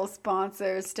good old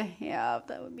sponsors to have.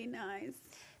 That would be nice.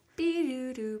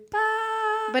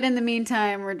 But in the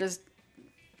meantime, we're just,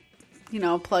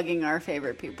 plugging our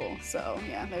favorite people. So,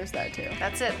 yeah, there's that too.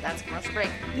 That's it. That's commercial break.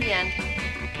 The end.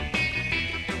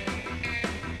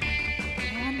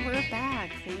 And we're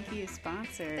back. Thank you,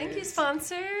 sponsors. Thank you,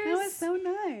 sponsors. That was so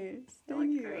nice. That was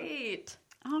great.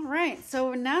 All right,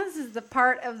 so now this is the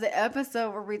part of the episode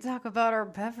where we talk about our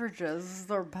beverages. This is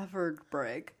our beverage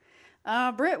break.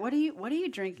 Britt, what are you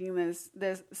drinking this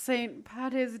St.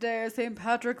 Patrick's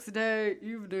Day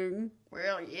evening?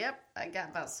 Well, yep, I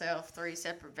got myself 3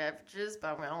 separate beverages, but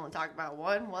I'm going to only talk about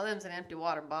one. One of them's an empty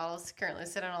water bottle. It's currently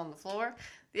sitting on the floor.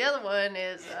 The other one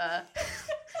is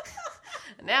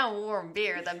now warm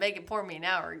beer that Megan poured me an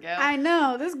hour ago. I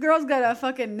know. This girl's got a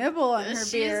fucking nibble on her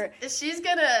beer. She's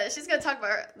gonna talk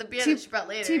about the beer that she brought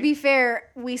later. To be fair,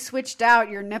 we switched out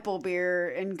your nipple beer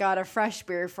and got a fresh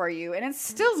beer for you, and it's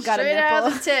still got straight a nipple out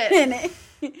of the tit. in it.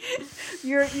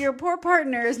 Your poor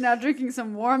partner is now drinking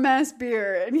some warm ass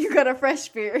beer, and you got a fresh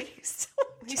beer. He's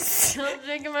still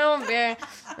drinking my own beer,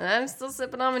 and I'm still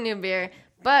sipping on my new beer.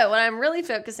 But what I'm really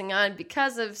focusing on,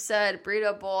 because of said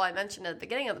burrito bowl I mentioned at the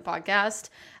beginning of the podcast,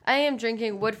 I am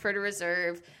drinking Woodford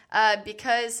Reserve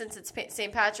because since it's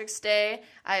St. Patrick's Day,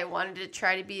 I wanted to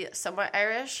try to be somewhat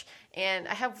Irish. And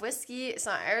I have whiskey. It's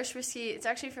not Irish whiskey. It's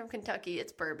actually from Kentucky.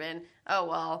 It's bourbon. Oh,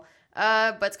 well.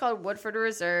 But it's called Woodford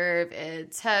Reserve.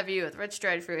 It's heavy with rich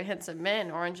dried fruit, hints of mint,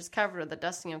 and orange is covered with a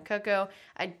dusting of cocoa.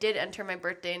 I did enter my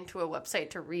birthday into a website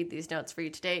to read these notes for you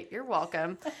today. You're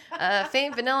welcome.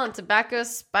 Faint vanilla and tobacco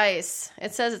spice.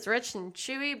 It says it's rich and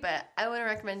chewy, but I wouldn't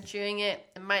recommend chewing it.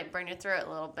 It might burn your throat a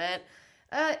little bit.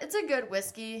 It's a good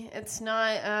whiskey. It's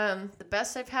not the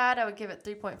best I've had. I would give it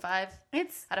 3.5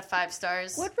 out of 5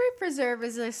 stars. Woodford Reserve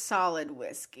is a solid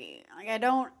whiskey. Like I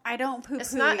don't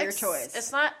poo-poo your choice.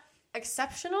 It's not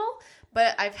exceptional,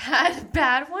 but I've had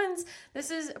bad ones.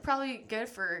 This is probably good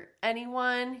for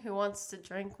anyone who wants to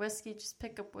drink whiskey. Just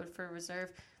pick up Woodford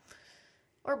Reserve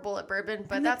or Bullet Bourbon,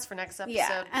 but that's for next episode.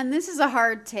 Yeah, and this is a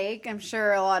hard take. I'm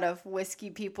sure a lot of whiskey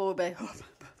people will be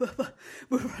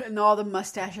and all the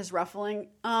mustaches ruffling.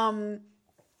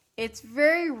 It's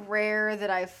very rare that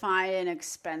I find an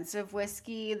expensive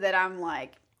whiskey that I'm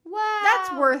like, wow,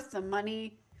 that's worth the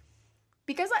money.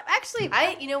 Because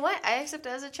you know what? I accept it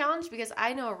as a challenge because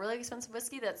I know a really expensive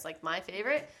whiskey that's like my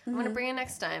favorite. I'm going to bring it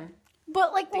next time.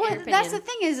 But like, that's the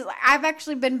thing is, I've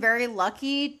actually been very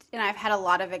lucky, and I've had a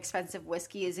lot of expensive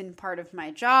whiskeys in part of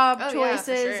my job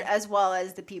choices, as well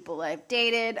as the people I've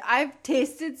dated. I've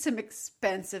tasted some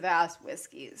expensive ass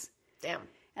whiskeys. Damn.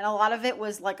 And a lot of it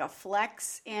was like a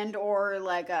flex and or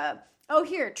like a, oh,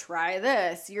 here, try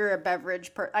this. You're a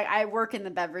beverage I work in the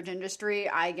beverage industry.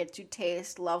 I get to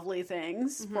taste lovely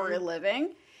things for a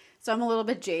living. So I'm a little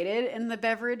bit jaded in the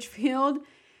beverage field.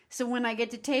 So when I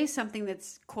get to taste something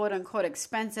that's quote unquote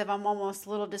expensive, I'm almost a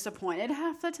little disappointed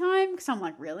half the time. Because I'm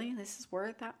like, really? This is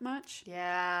worth that much?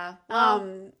 Yeah.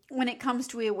 When it comes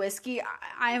to a whiskey,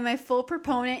 I am a full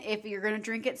proponent if you're going to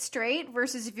drink it straight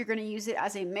versus if you're going to use it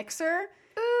as a mixer.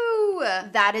 Ooh.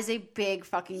 That is a big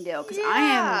fucking deal. Because I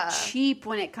am cheap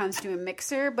when it comes to a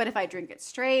mixer. But if I drink it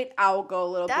straight, I'll go a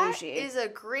little bougie. That is a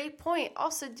great point.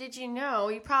 Also, did you know,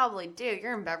 you probably do,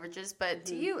 you're in beverages, but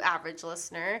to you, average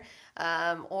listener,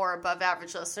 or above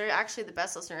average listener, actually the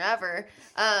best listener ever,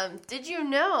 did you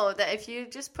know that if you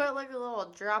just put like a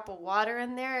little drop of water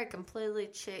in there, it completely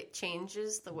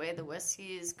changes the way the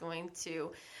whiskey is going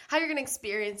to, how you're going to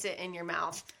experience it in your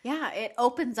mouth? Yeah, it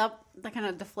opens up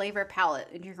the flavor palette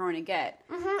that you're going to get.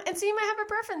 Mm-hmm. And so you might have a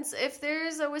preference. If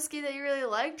there's a whiskey that you really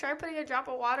like, try putting a drop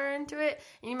of water into it,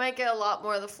 and you might get a lot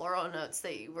more of the floral notes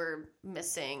that you were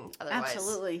missing otherwise.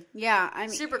 Absolutely. Yeah. I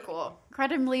mean, super cool.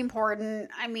 Incredibly important.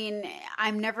 I mean,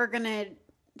 I'm never going to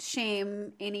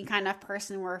shame any kind of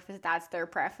person where if that's their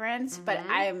preference, but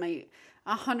I am a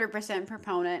 100%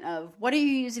 proponent of what are you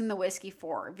using the whiskey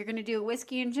for? If you're going to do a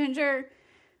whiskey and ginger,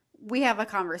 we have a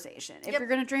conversation. If you're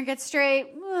going to drink it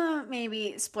straight,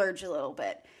 maybe splurge a little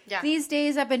bit. Yeah. These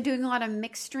days, I've been doing a lot of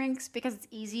mixed drinks because it's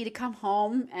easy to come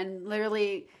home and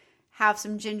literally have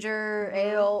some ginger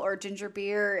ale or ginger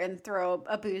beer and throw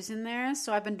a booze in there.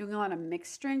 So I've been doing a lot of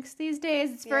mixed drinks these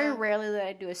days. It's very rarely that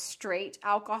I do a straight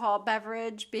alcohol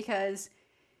beverage because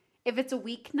if it's a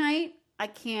weeknight, I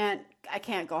can't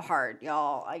go hard,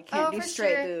 y'all. I can't do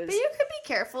straight booze. But you could be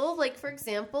careful. Like, for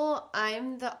example,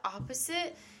 I'm the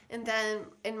opposite. And then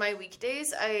in my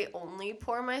weekdays, I only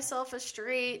pour myself a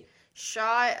straight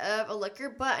shot of a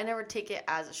liquor, but I never take it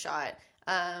as a shot.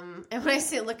 And when I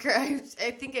say liquor, I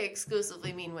think I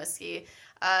exclusively mean whiskey.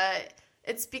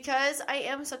 It's because I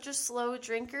am such a slow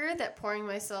drinker that pouring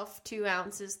myself 2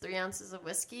 ounces, 3 ounces of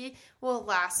whiskey will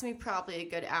last me probably a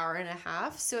good hour and a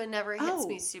half. So it never hits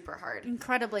me super hard.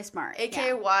 Incredibly smart.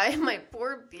 AKA why my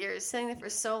poor beer is sitting there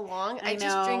for so long. I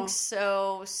just drink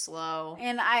so slow.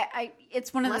 And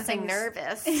it's one of the things. I'm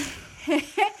nervous.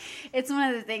 It's one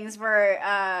of the things where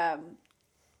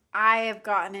I have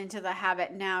gotten into the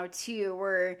habit now too,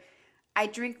 where I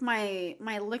drink my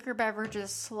liquor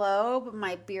beverages slow, but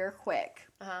my beer quick.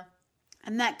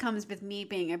 And that comes with me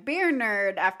being a beer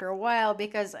nerd after a while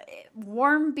because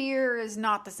warm beer is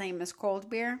not the same as cold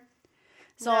beer.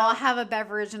 So I'll have a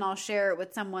beverage and I'll share it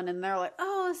with someone and they're like,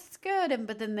 oh, this is good.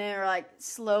 But then they're like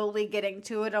slowly getting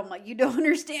to it. I'm like, you don't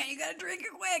understand. You got to drink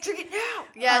it quick. Drink it now.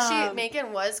 Yeah,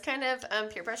 Megan was kind of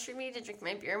peer pressuring me to drink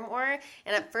my beer more.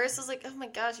 And at first I was like, oh my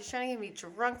gosh, she's trying to get me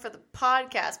drunk for the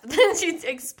podcast. But then she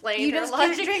explained her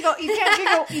logic.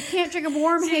 You can't drink a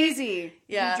warm hazy.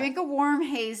 Yeah. You drink a warm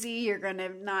hazy, you're going to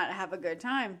not have a good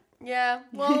time. Yeah,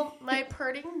 well, my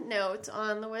parting note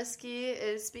on the whiskey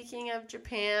is, speaking of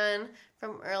Japan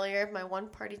from earlier, my one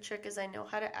party trick is I know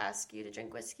how to ask you to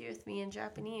drink whiskey with me in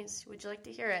Japanese. Would you like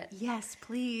to hear it? Yes,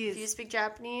 please. If you speak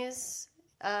Japanese,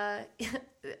 DM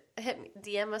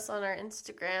us on our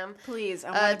Instagram. Please,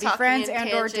 I want to be friends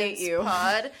and or date you.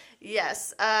 Pod.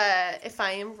 Yes, if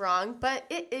I am wrong, but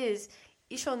it is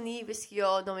Isho ni whiskey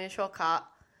o nomishou ka.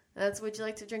 That's would you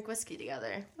like to drink whiskey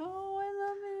together? Oh, I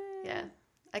love it. Yeah.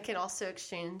 I can also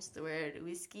exchange the word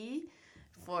whiskey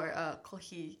for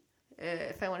kohi.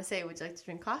 If I want to say, would you like to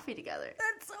drink coffee together?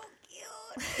 That's so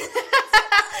cute.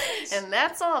 And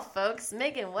that's all, folks.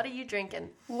 Megan, what are you drinking?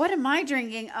 What am I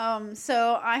drinking?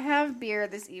 So I have beer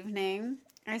this evening.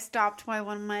 I stopped by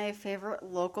one of my favorite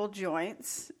local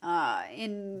joints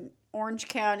in Orange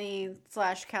County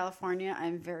 / California.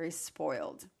 I'm very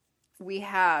spoiled. We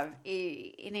have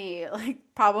in a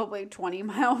probably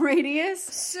 20-mile radius.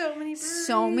 So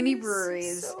many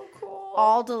breweries. So cool.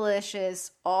 All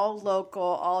delicious, all local,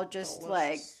 all just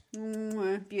Delicious.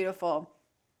 Beautiful.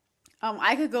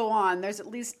 I could go on. There's at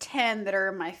least 10 that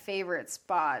are my favorite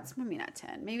spots. Maybe not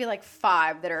 10. Maybe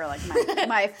 5 that are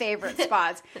my favorite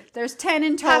spots. There's 10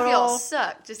 in total. Half y'all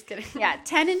suck. Just kidding. Yeah,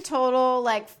 10 in total.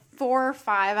 4 or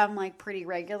 5 I'm pretty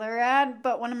regular at.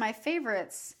 But one of my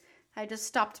favorites, I just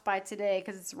stopped by today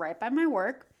because it's right by my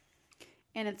work.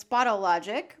 And it's Bottle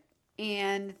Logic.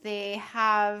 And they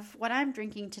have what I'm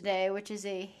drinking today, which is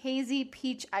a hazy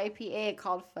peach IPA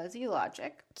called Fuzzy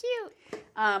Logic. Cute.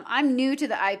 I'm new to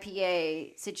the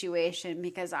IPA situation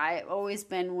because I've always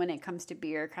been, when it comes to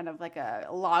beer, kind of like a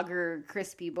lager,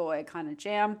 crispy boy kind of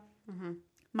jam. Mm-hmm.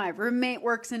 My roommate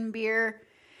works in beer,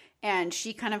 and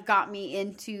she kind of got me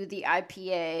into the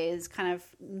IPAs, kind of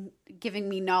giving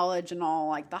me knowledge and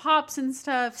all the hops and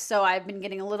stuff. So I've been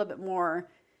getting a little bit more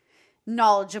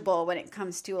knowledgeable when it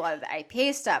comes to a lot of the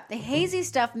IPA stuff. The hazy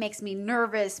stuff makes me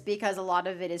nervous because a lot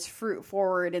of it is fruit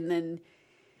forward, and then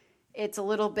it's a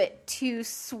little bit too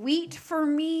sweet for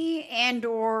me, and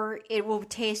or it will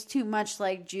taste too much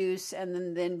like juice.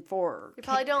 And then for You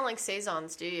probably don't like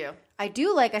saisons, do you? I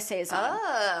do like a saison.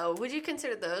 Oh, would you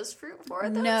consider those fruit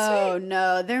forward?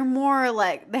 No, they're more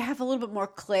they have a little bit more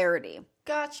clarity.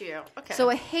 Got you. Okay.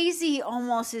 So a hazy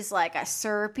almost is like a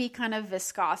syrupy kind of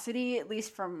viscosity, at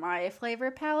least from my flavor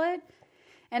palette.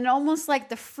 And almost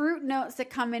the fruit notes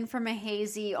that come in from a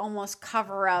hazy almost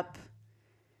cover up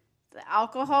the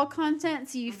alcohol content.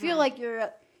 So you feel like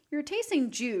you're tasting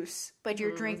juice, but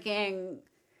you're drinking,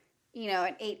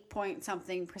 an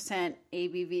 8-point-something%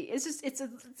 ABV. It's just, it's a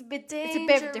bit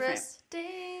different.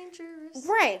 Dangerous.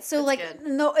 Right. So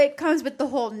no, it comes with the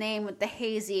whole name with the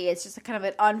hazy. It's just a kind of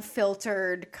an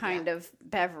unfiltered kind of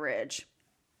beverage.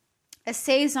 A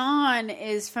saison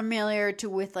is familiar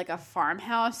with a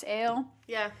farmhouse ale.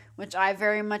 Yeah. Which I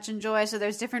very much enjoy. So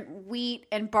there's different wheat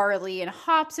and barley and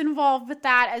hops involved with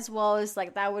that, as well as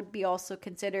that would be also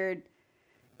considered,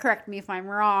 correct me if I'm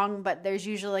wrong, but there's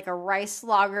usually a rice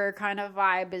lager kind of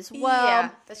vibe as well. Yeah,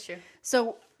 that's true.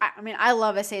 So, I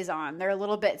love a saison. They're a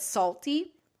little bit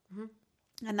salty,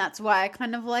 and that's why I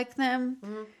kind of like them.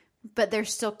 Mm-hmm. But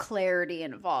there's still clarity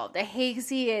involved. A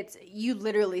hazy, you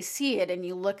literally see it and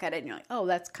you look at it and you're like, oh,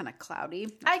 that's kind of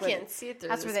cloudy. I can see it through.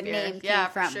 That's where the beer. name came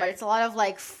from. Sure. But it's a lot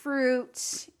of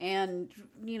fruit and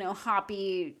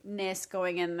hoppiness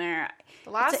going in there. The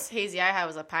last hazy I had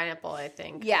was a pineapple, I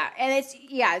think. Yeah, and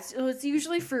it's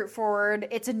usually fruit forward.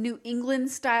 It's a New England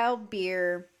style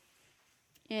beer,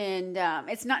 and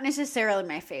it's not necessarily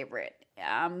my favorite.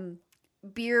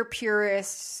 Beer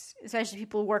purists, especially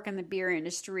people who work in the beer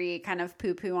industry, kind of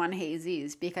poo-poo on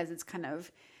hazies because it's kind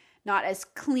of not as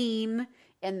clean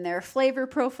in their flavor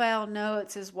profile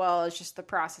notes, as well as just the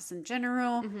process in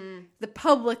general. Mm-hmm. The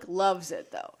public loves it,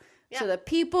 though. Yeah. So the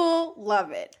people love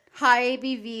it. High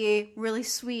ABV, really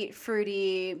sweet,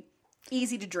 fruity,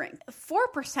 easy to drink.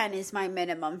 4% is my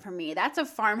minimum for me. That's a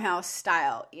farmhouse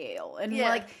style ale. And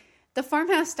the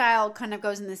farmhouse style kind of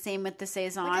goes in the same with the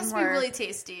saison. It has to be really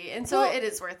tasty, and so it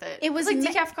is worth it. It was it's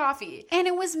decaf coffee. And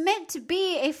it was meant to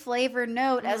be a flavor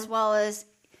note, as well as,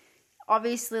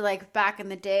 obviously, back in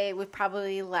the day, with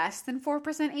probably less than 4%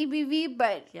 ABV,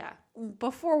 but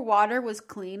before water was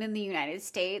clean in the United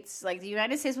States, the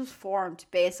United States was formed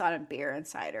based on beer and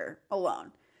cider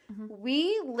alone. Mm-hmm.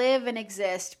 We live and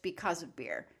exist because of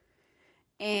beer.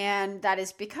 And that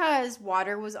is because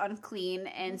water was unclean.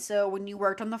 And so when you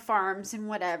worked on the farms and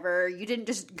whatever, you didn't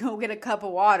just go get a cup of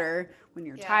water when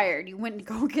you're tired. You went and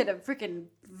go get a freaking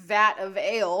vat of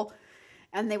ale,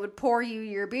 and they would pour you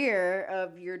your beer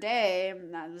of your day,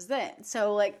 and that was it.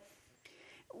 So,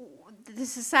 the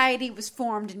society was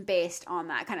formed and based on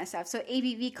that kind of stuff. So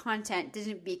ABV content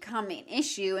didn't become an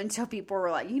issue until people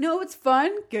were like, it's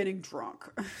fun? Getting drunk.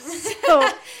 So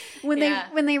when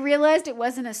they realized it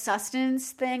wasn't a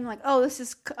sustenance thing, this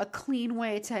is a clean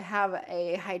way to have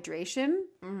a hydration.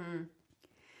 Mm-hmm.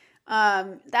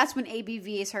 That's when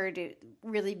ABV started to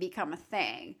really become a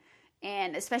thing.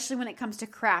 And especially when it comes to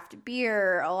craft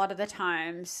beer, a lot of the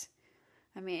times,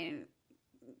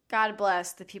 God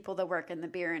bless the people that work in the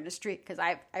beer industry, because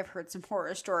I've heard some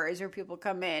horror stories where people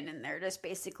come in and they're just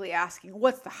basically asking,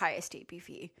 what's the highest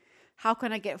ABV? how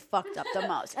can I get fucked up the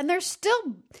most? And they're still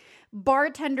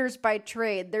bartenders by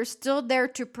trade. They're still there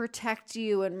to protect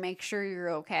you and make sure you're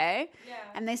okay. Yeah.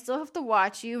 And they still have to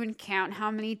watch you and count how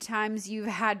many times you've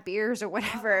had beers or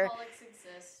whatever. Alcoholics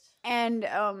exist. And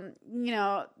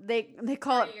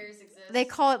they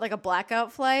call it like a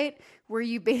blackout flight, where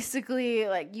you basically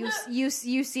like you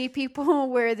see people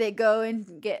where they go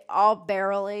and get all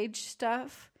barrel aged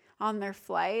stuff on their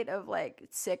flight of like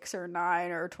 6 or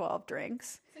 9 or 12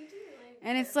 drinks.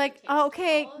 And it's like, oh,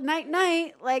 okay,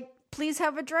 night, like, please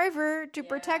have a driver to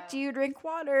protect you, drink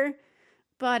water.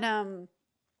 But,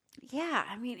 yeah,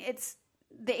 I mean, it's,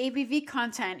 the ABV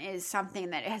content is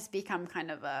something that has become kind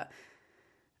of a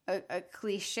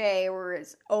cliche, where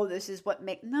it's, oh, this is what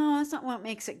no, that's not what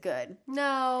makes it good.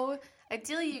 No,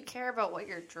 ideally you care about what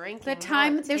you're drinking. There's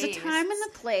a time and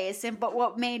the place, but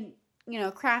what made,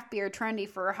 craft beer trendy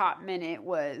for a hot minute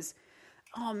was,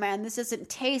 oh man, this doesn't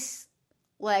taste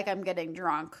like I'm getting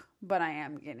drunk, but I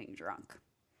am getting drunk.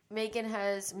 Megan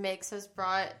has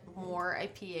brought more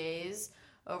IPAs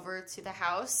over to the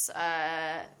house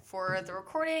for the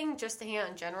recording, just to hang out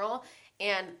in general.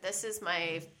 And this is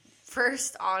my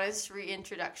first honest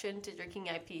reintroduction to drinking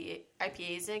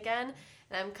IPAs again.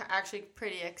 And I'm actually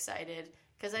pretty excited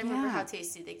because I remember how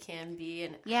tasty they can be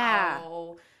and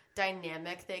how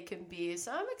dynamic they can be.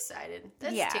 So I'm excited.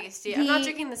 That's tasty. I'm not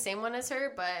drinking the same one as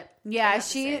her, but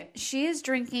she is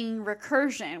drinking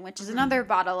Recursion, which is another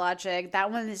Bottle Logic.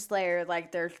 That one is layered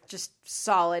like they're just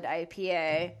solid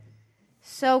IPA.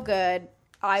 So good.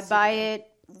 I buy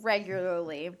it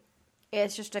regularly.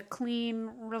 It's just a clean,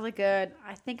 really good.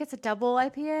 I think it's a double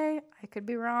IPA. I could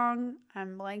be wrong.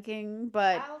 I'm blanking,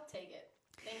 but I'll take it.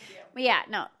 Thank you. But yeah,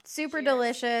 no, super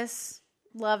delicious.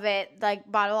 Love it. Like,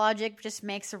 Bottle Logic just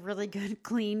makes a really good,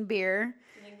 clean beer.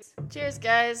 Cheers,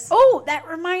 guys. Oh, that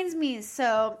reminds me.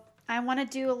 So I want to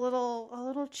do a little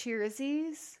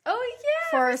cheersies. Oh yeah,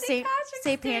 for St.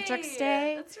 Patrick's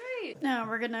Day. That's right. No,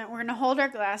 we're gonna hold our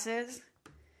glasses.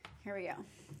 Here we go.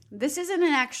 This isn't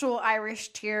an actual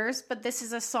Irish cheers, but this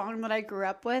is a song that I grew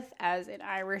up with as an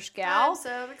Irish gal. I'm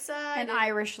so excited. An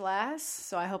Irish lass.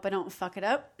 So I hope I don't fuck it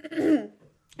up. All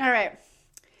right.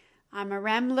 I'm a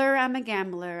rambler, I'm a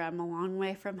gambler, I'm a long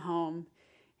way from home.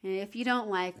 And if you don't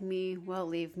like me, well,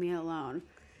 leave me alone.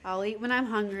 I'll eat when I'm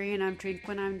hungry and I'll drink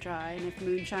when I'm dry. And if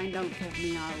moonshine don't kill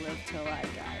me, I'll live till I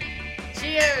die.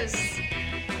 Cheers!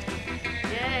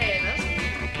 Yay!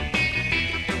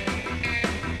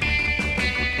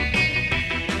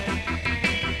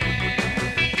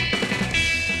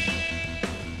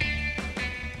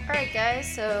 Alright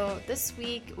guys, so this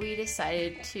week we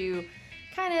decided to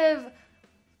kind of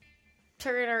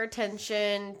turn our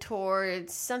attention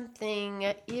towards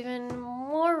something even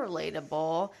more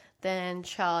relatable than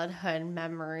childhood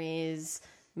memories,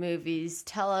 movies,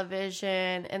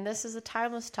 television, and this is a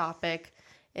timeless topic.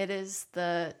 It is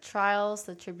the trials,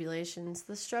 the tribulations,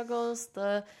 the struggles,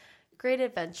 the great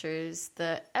adventures,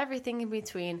 the everything in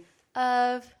between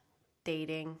of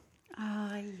dating.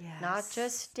 Oh, yes. Not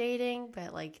just dating,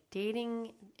 but like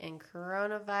dating in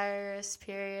coronavirus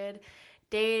period.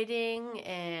 Dating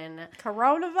and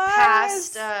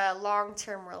coronavirus, past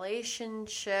long-term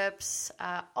relationships,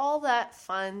 all that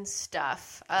fun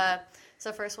stuff.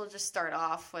 So first we'll just start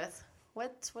off with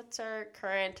what's our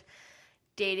current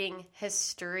dating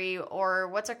history, or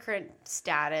what's our current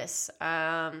status.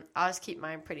 I'll just keep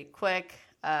mine pretty quick.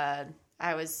 I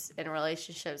was in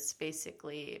relationships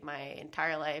basically my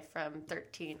entire life from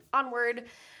 13 onward.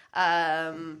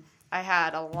 I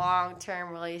had a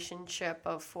long-term relationship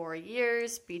of 4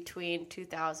 years between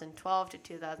 2012 to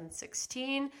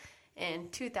 2016. In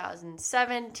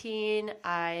 2017,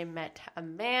 I met a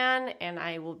man, and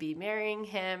I will be marrying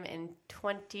him in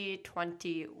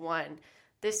 2021,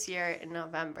 this year in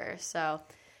November. So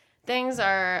things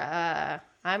are,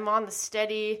 I'm on the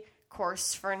steady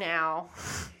course for now.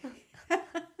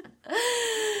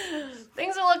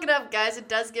 Things are looking up, guys. It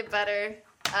does get better.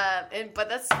 But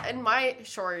that's in my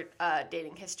short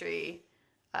dating history.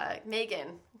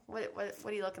 Megan, what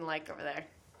are you looking like over there?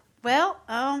 Well,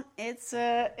 it's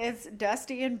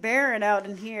dusty and barren out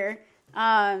in here.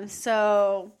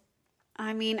 So,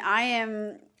 I mean,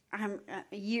 I'm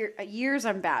years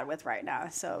I'm bad with right now.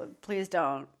 So please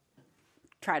don't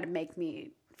try to make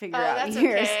me figure out that's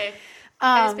years. Okay.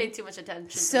 I just paid too much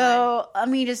attention. So let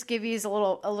me just give you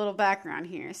a little background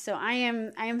here. So I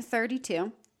am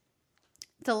 32.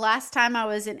 The last time I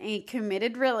was in a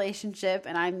committed relationship,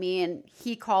 and I mean,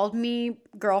 he called me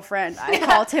girlfriend, I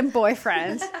called him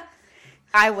boyfriend,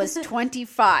 I was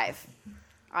 25.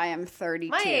 I am 32.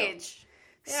 My age.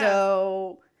 Yeah.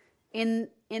 So, in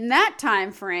that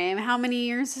time frame, how many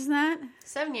years is that?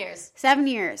 7 years. 7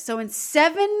 years. So in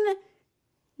 7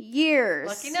 years.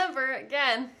 Lucky number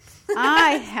again.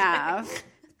 I have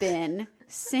been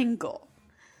single.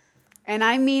 And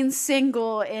I mean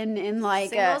single in like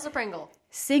single as a Pringle.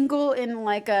 Single in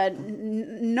like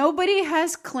nobody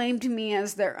has claimed me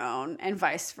as their own and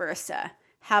vice versa.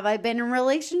 Have I been in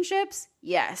relationships?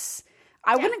 Yes.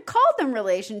 I wouldn't call them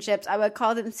relationships. I would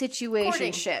call them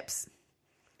situationships.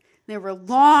 They were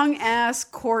long ass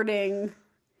courting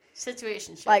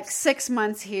situationships. Like 6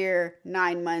 months here,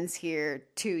 9 months here,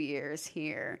 2 years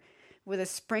here, with a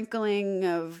sprinkling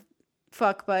of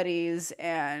fuck buddies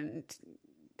and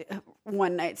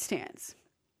one night stands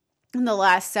in the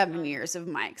last 7 years of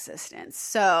my existence.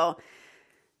 So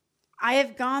I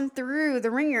have gone through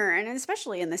the ringer, and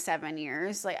especially in the 7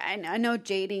 years, like I know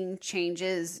dating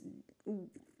changes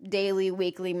daily,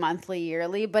 weekly, monthly,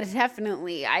 yearly, but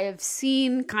definitely I have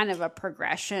seen kind of a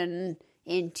progression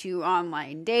into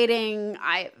online dating.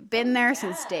 I've been there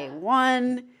since day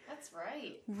one. That's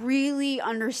right. Really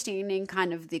understanding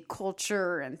kind of the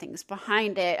culture and things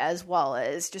behind it, as well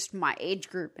as just my age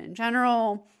group in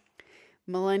general.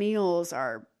 Millennials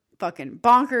are fucking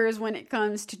bonkers when it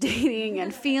comes to dating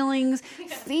and feelings.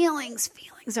 Feelings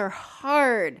are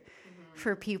hard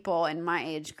for people in my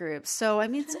age group. So I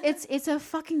mean, it's a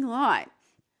fucking lot.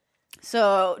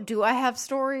 So do I have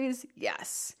stories?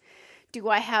 Yes. Do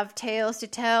I have tales to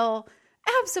tell?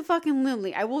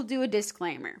 Abso-fucking-lutely. I will do a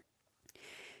disclaimer.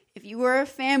 If you are a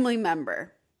family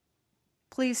member,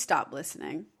 please stop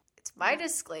listening. It's my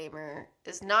disclaimer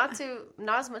is not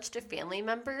as much to family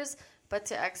members, but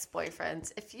to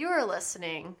ex-boyfriends. If you are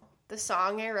listening, the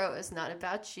song I wrote is not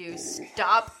about you.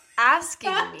 Stop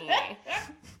asking me.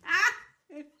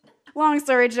 Long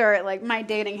story short, like my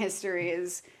dating history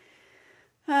is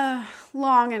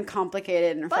long and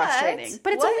complicated and frustrating.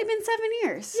 But it's only been 7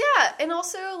 years. Yeah, and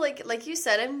also like you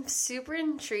said, I'm super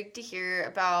intrigued to hear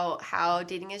about how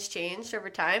dating has changed over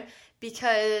time,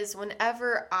 because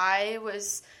whenever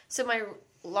my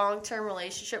long-term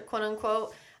relationship, quote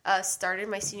unquote, started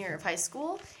my senior year of high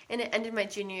school, and it ended my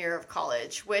junior year of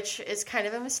college, which is kind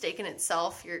of a mistake in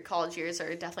itself. Your college years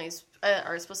are definitely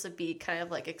are supposed to be kind of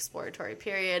like exploratory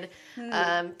period.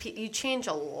 You change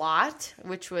a lot,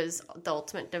 which was the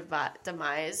ultimate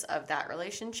demise of that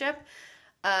relationship.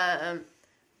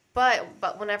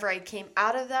 But whenever I came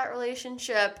out of that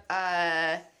relationship,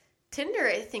 Tinder,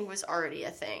 I think, was already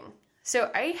a thing.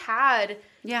 So I had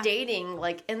dating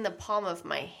like in the palm of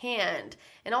my hand.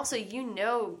 And also,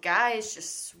 guys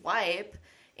just swipe.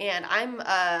 And I'm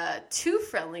too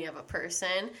friendly of a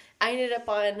person. I ended up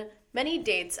on many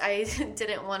dates I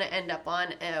didn't want to end up on.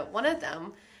 One of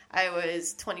them, I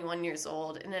was 21 years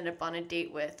old and ended up on a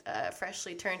date with a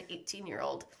freshly turned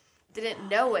 18-year-old. Didn't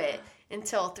know it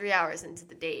until 3 hours into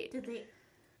the date.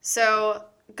 So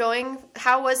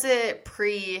how was it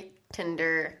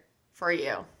pre-Tinder for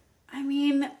you? I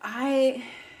mean,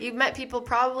 You met people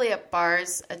probably at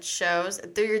bars, at shows,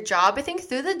 through your job. I think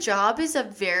through the job is a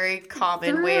very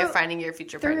common way of finding your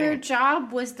future partner. Through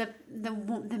job was the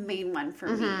main one for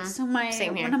me. So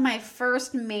one of my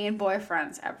first main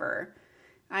boyfriends ever,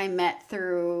 I met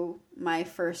through my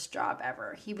first job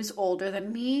ever. He was older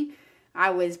than me.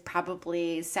 I was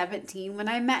probably 17 when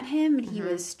I met him, and he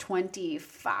was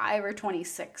 25 or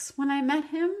 26 when I met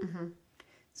him.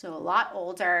 So a lot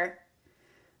older.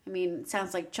 I mean, it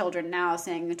sounds like children now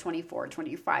saying a 24,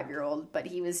 25-year-old, but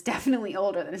he was definitely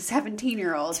older than a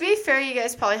 17-year-old. To be fair, you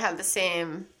guys probably have the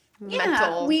same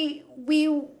mental we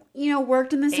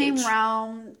worked in the same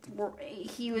realm.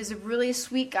 He was a really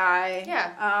sweet guy.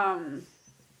 Yeah.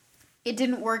 It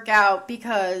didn't work out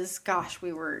because, gosh,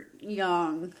 we were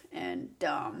young and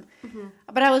dumb.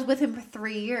 But I was with him for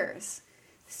 3 years.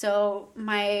 So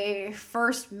my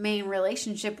first main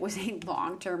relationship was a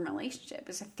long-term relationship. It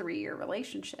was a 3-year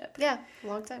relationship. Yeah, a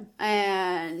long time.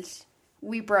 And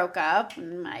we broke up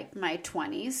in my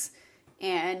 20s.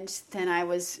 And then I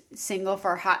was single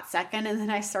for a hot second, and then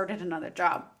I started another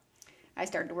job. I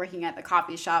started working at the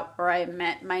coffee shop where I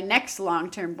met my next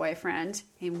long-term boyfriend,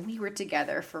 and we were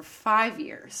together for 5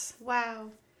 years.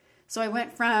 Wow. So I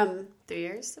went from 3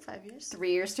 years to 5 years.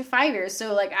 3 years to 5 years.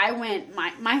 So like I went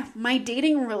my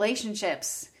dating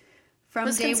relationships from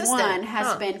day one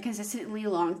has been consistently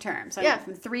long term. So I went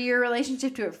from 3-year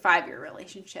relationship to a 5-year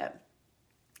relationship.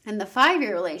 And the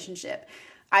 5-year relationship,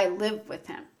 I lived with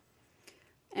him.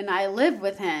 And I lived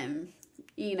with him,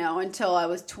 until I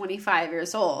was 25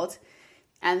 years old.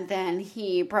 And then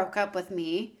he broke up with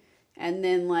me. And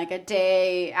then like a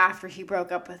day after he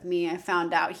broke up with me, I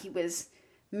found out he was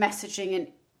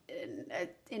messaging an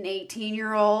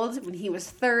 18-year-old when he was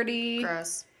 30.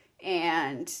 Gross.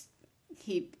 and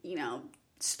he,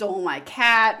 stole my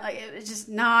cat. Like, it was just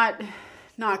not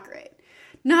great.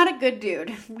 Not a good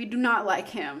dude. We do not like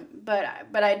him, but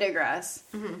I digress.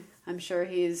 Mm-hmm. I'm sure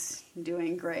he's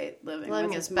doing great, living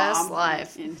with his best mom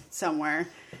life in somewhere.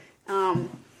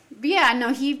 But yeah,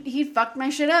 no, he fucked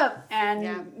my shit up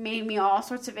and made me all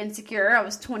sorts of insecure. I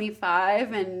was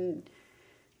 25, and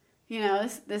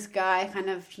this guy kind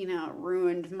of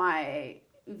ruined my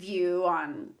view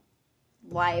on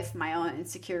life, my own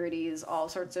insecurities, all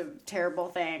sorts of terrible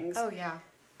things. Oh yeah.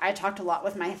 I talked a lot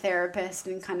with my therapist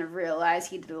and kind of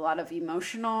realized he did a lot of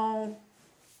emotional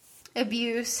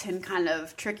abuse and kind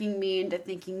of tricking me into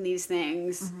thinking these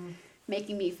things,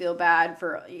 making me feel bad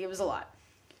it was a lot.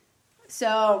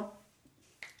 So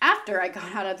after I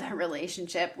got out of that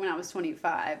relationship when I was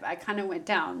 25, I kind of went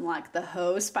down like the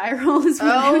hoe spiral. We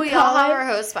all have our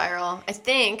hoe spiral.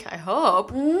 I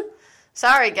hope. Mm-hmm.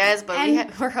 Sorry, guys, but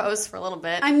we're hoes for a little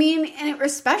bit. I mean, and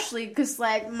especially because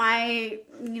like my,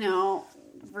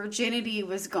 virginity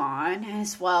was gone,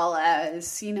 as well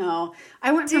as,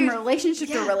 I went from relationship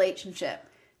to relationship.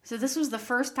 So this was the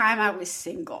first time I was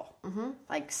single. Mm-hmm.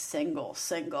 Like single.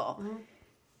 Mm-hmm.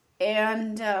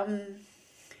 And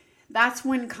that's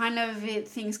when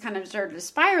things kind of started to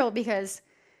spiral because,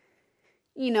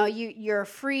 you're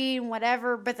free and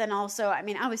whatever. But then also, I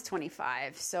mean, I was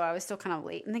 25, so I was still kind of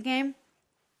late in the game.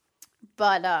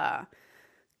 But,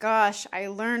 gosh, I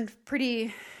learned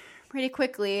pretty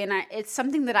quickly, and it's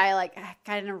something that I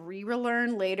kind of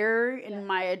relearn later in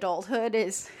my adulthood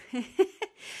is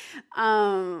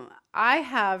I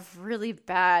have really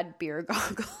bad beer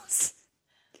goggles.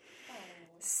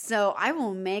 So I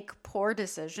will make poor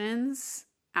decisions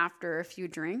after a few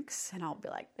drinks, and I'll be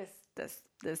like,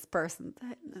 this person,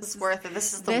 this is worth it.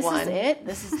 This is the this one. This is it.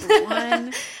 This is the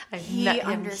one. He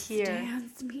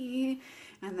understands me.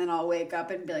 And then I'll wake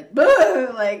up and be like,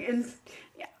 boo!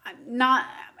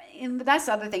 And that's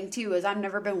the other thing too, is I've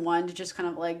never been one to just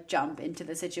kind of jump into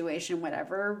the situation,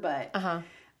 whatever. But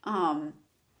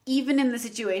even in the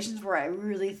situations where I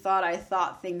really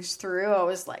thought things through, I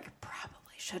was like, probably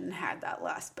shouldn't have that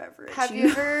last beverage. Have you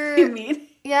ever? I mean,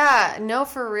 yeah, no,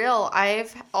 for real.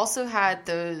 I've also had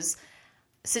those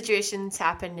situations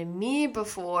happen to me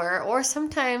before, or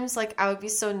sometimes I would be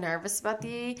so nervous about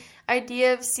the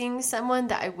idea of seeing someone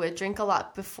that I would drink a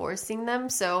lot before seeing them,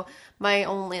 so my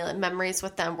only memories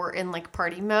with them were in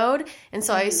party mode, and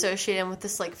so I associate them with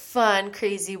this fun,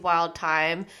 crazy, wild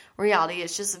time. Reality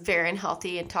is just very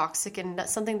unhealthy and toxic, and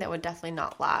that's something that would definitely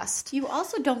not last. You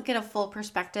also don't get a full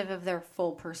perspective of their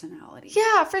full personality.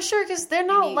 Yeah, for sure, because they're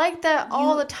not like that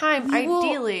all the time,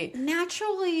 ideally.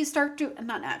 Naturally start to,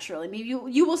 not naturally, maybe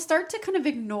you will start to kind of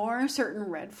ignore certain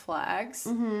red flags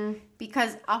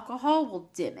because alcohol will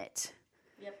dim it.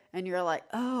 Yep. And you're like,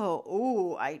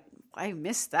 I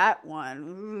missed that one.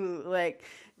 Ooh,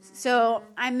 so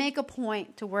I make a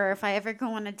point to where if I ever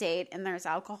go on a date and there's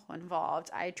alcohol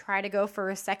involved, I try to go for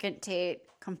a second date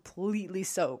completely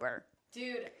sober.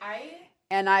 Dude,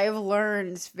 And I've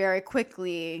learned very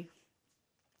quickly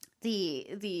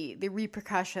the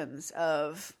repercussions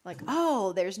of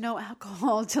there's no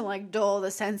alcohol to dull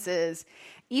the senses,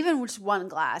 even with one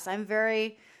glass. I'm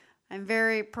very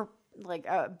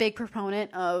a big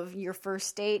proponent of your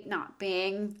first date not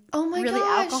being really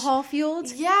alcohol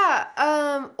fueled.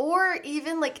 Yeah. Or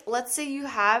even let's say you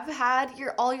have had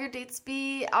all your dates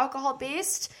be alcohol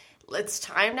based. It's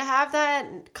time to have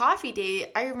that coffee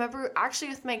date. I remember actually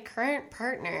with my current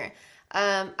partner,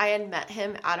 I had met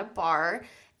him at a bar,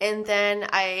 and then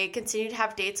I continued to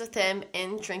have dates with him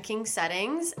in drinking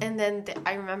settings. And then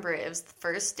I remember it was the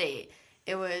first date.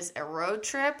 It was a road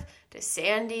trip to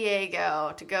San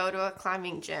Diego to go to a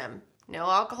climbing gym. No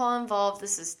alcohol involved.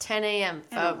 This is 10 a.m.,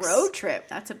 folks. And a road trip.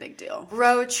 That's a big deal.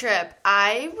 Road trip.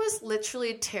 I was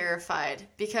literally terrified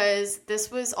because this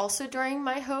was also during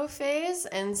my hoe phase.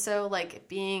 And so,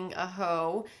 being a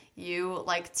hoe, you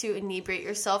like to inebriate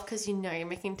yourself because you're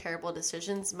making terrible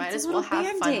decisions. Might as well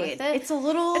have fun with it. It's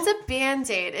a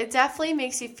Band-Aid. It definitely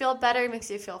makes you feel better. It makes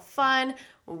you feel fun.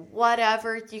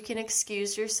 Whatever. You can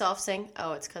excuse yourself saying,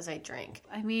 oh, it's because I drank.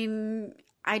 I mean,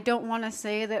 I don't want to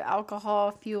say that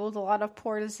alcohol fueled a lot of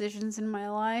poor decisions in my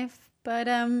life, but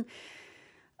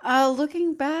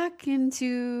looking back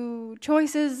into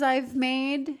choices I've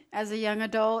made as a young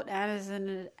adult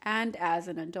and as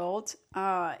an adult,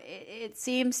 it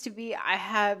seems to be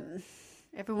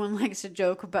everyone likes to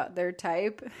joke about their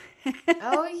type.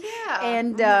 Oh yeah.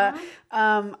 And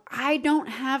I don't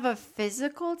have a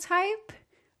physical type.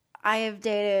 I have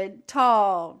dated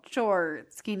tall,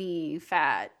 short, skinny,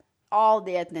 fat, all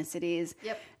the ethnicities.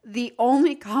 Yep. The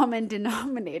only common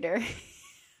denominator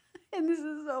And this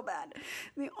is so bad.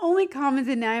 The only common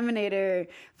denominator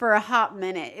for a hot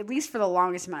minute, at least for the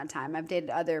longest amount of time, I've dated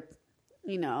other,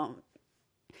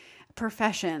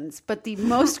 professions, but the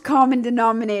most common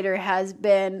denominator has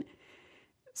been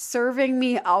serving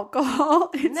me alcohol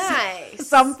at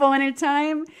some point in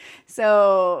time.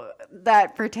 So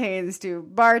that pertains to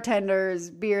bartenders,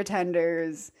 beer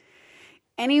tenders,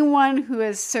 anyone who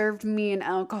has served me an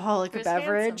alcoholic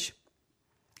beverage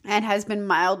and has been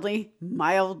mildly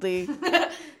Send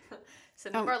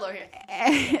the bar low here.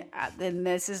 Then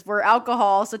this is where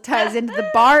alcohol also ties into the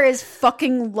bar is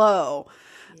fucking low.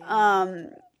 Yeah.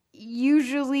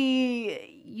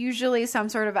 Usually some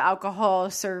sort of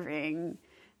alcohol serving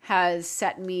has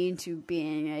set me into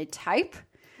being a type.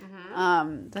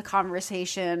 Mm-hmm. The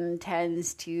conversation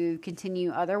tends to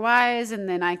continue otherwise, and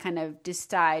then I kind of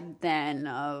decide then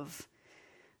of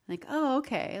like, oh,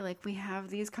 okay, like we have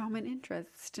these common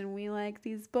interests and we like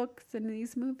these books and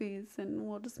these movies and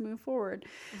we'll just move forward.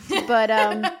 But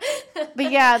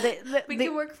yeah, we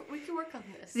can work on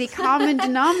this. The common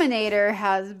denominator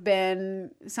has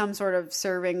been some sort of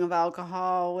serving of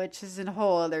alcohol, which is a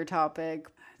whole other topic.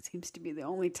 It seems to be the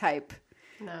only type.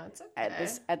 No, it's okay.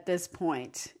 At this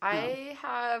point. I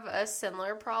have a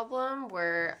similar problem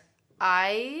where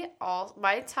my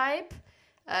type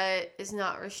is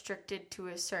not restricted to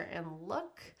a certain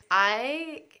look.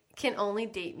 I can only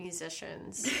date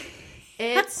musicians.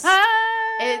 It's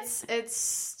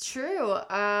true.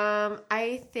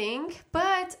 I think,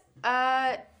 but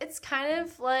it's kind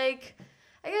of like,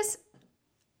 I guess.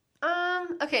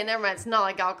 Okay, never mind. It's not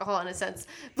like alcohol in a sense.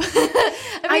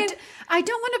 I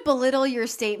don't want to belittle your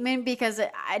statement because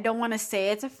I don't want to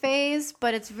say it's a phase,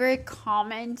 but it's very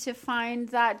common to find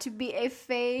that to be a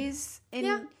phase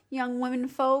in young women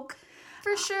folk.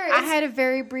 For sure. I had a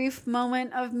very brief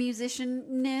moment of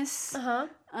musicianness. Uh-huh.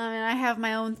 And I have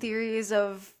my own theories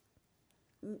of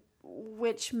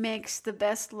which makes the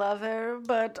best lover,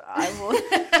 but I will.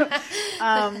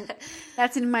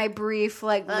 That's in my brief,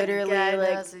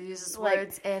 literally, uses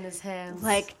words and his hands.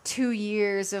 2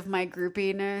 years of my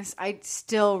groupiness. I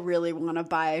still really want to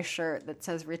buy a shirt that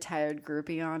says "retired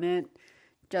groupie" on it.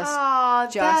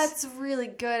 That's really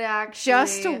good, actually.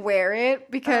 Just to wear it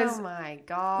because oh my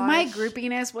gosh, my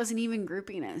groupiness wasn't even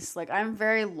groupiness. I'm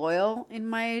very loyal in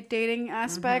my dating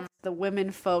aspect. Mm-hmm. The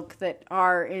women folk that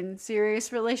are in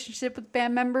serious relationship with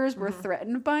band members were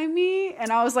threatened by me,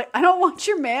 and I was like, I don't want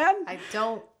your man. I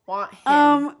don't want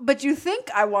him. But you think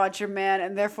I want your man,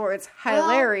 and therefore it's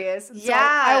hilarious. And so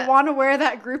I want to wear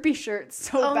that groupie shirt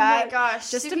so bad. Oh my gosh,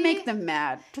 just to make them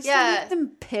mad, just to make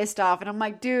them pissed off. And I'm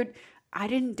like, dude, I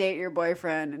didn't date your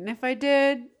boyfriend, and if I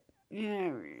did,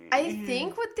 I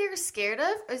think what they're scared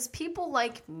of is people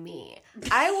like me.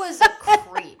 I was a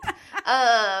creep.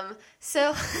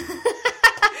 So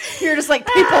you're just like,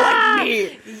 people like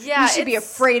me. Yeah, you should be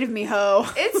afraid of me, ho.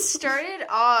 It started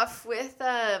off with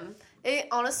it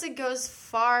honestly goes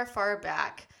far, far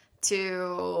back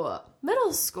to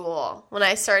middle school when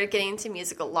I started getting into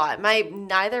music a lot.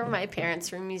 Neither of my parents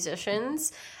were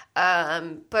musicians.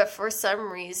 But for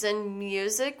some reason,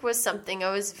 music was something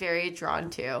I was very drawn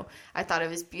to. I thought it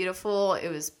was beautiful. It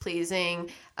was pleasing.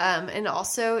 And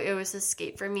also it was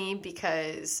escape for me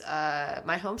because,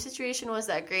 my home situation was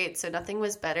that great. So nothing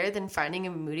was better than finding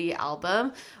a moody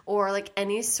album or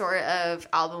any sort of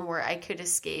album where I could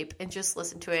escape and just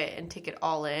listen to it and take it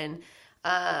all in.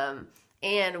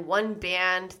 And one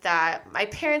band that my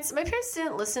parents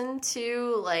didn't listen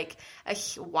to a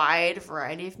wide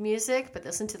variety of music, but they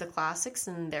listened to the classics,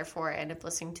 and therefore I ended up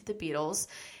listening to the Beatles.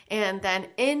 And then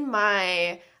in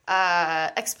my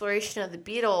exploration of the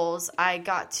Beatles, I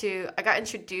got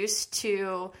introduced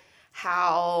to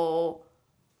how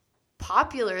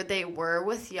popular they were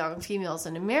with young females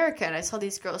in America. And I saw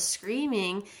these girls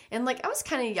screaming, and I was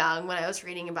kind of young when I was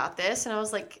reading about this, and I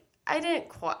was like, I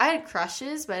had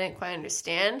crushes, but I didn't quite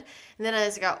understand. And then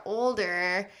as I got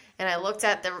older and I looked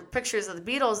at the pictures of the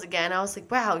Beatles again, I was like,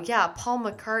 wow, yeah, Paul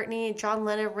McCartney, John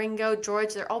Lennon, Ringo,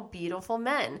 George, they're all beautiful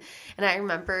men. And I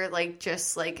remember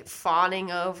just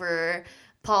fawning over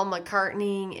Paul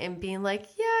McCartney and being like,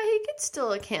 yeah, he could still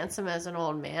look handsome as an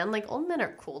old man. Old men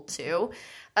are cool too.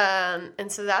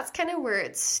 And so that's kind of where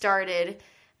it started.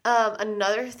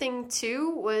 Another thing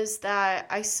too was that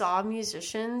I saw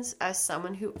musicians as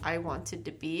someone who I wanted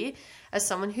to be, as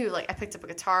someone who I picked up a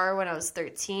guitar when I was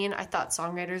 13. I thought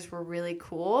songwriters were really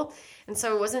cool. And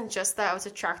so it wasn't just that I was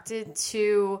attracted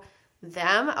to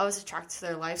them, I was attracted to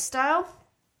their lifestyle.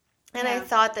 And I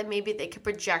thought that maybe they could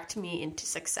project me into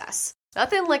success.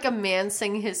 Nothing like a man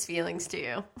singing his feelings to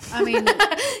you. I mean,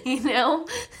 you know?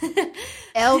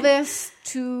 Elvis,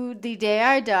 to the day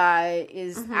I die,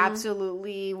 is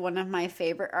absolutely one of my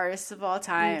favorite artists of all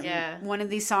time. Yeah. One of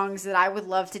these songs that I would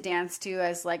love to dance to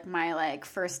as like my like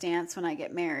first dance when I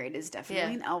get married is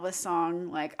definitely an Elvis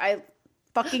song. Like I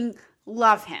fucking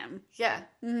love him. Yeah.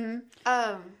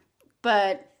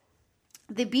 But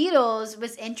the Beatles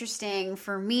was interesting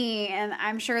for me, and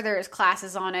I'm sure there's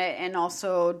classes on it and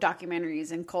also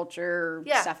documentaries and culture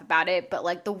stuff about it. But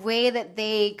like the way that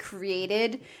they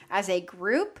created as a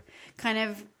group kind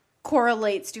of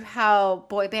correlates to how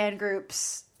boy band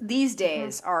groups these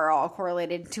days are all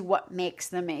correlated to what makes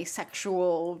them a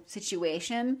sexual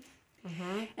situation.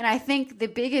 And I think the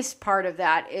biggest part of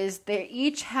that is they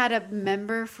each had a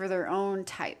member for their own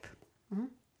type.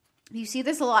 You see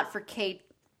this a lot for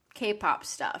K-pop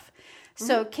stuff.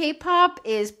 So K-pop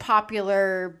is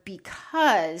popular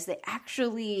because they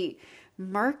actually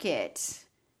market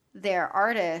their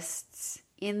artists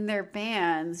in their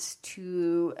bands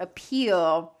to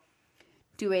appeal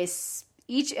to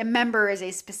each member is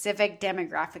a specific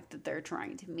demographic that they're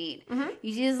trying to meet.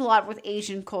 You see this a lot with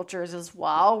Asian cultures as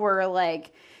well, where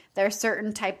like there are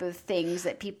certain type of things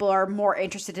that people are more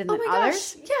interested in than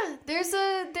others. Yeah,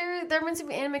 there reminds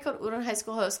me of an anime called Udon High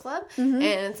School Host Club, and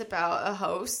it's about a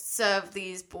hosts of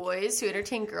these boys who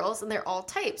entertain girls, and they're all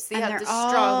types. They have the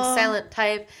strong, silent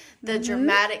type, the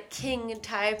dramatic king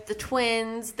type, the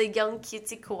twins, the young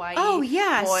cutesy kawaii. Oh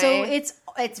yeah, boy. so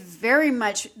it's very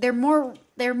much they're more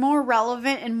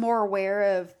relevant and more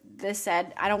aware of this.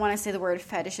 Said I don't want to say the word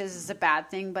fetishes is a bad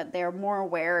thing, but they're more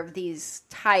aware of these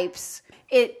types.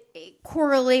 It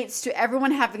correlates to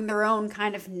everyone having their own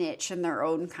kind of niche and their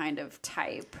own kind of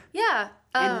type. Yeah.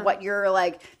 And what you're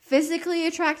like physically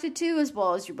attracted to as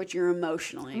well as what you're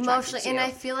emotionally attracted to. And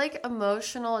I feel like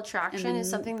emotional attraction is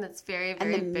something that's very,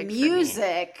 very big for me. And the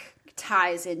music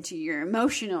ties into your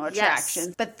emotional attraction.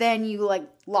 Yes. But then you like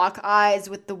lock eyes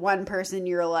with the one person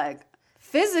you're like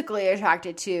physically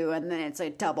attracted to, and then it's a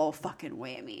double fucking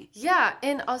whammy. Yeah,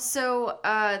 and also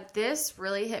this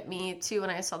really hit me too when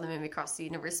I saw the movie Across the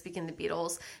Universe, speaking of the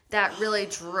Beatles. That really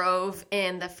drove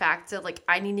in the fact that like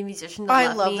I need a musician to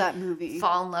love me, that movie,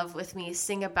 fall in love with me,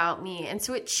 sing about me, and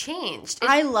so it changed.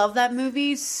 I love that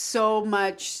movie so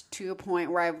much to a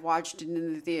point where I've watched it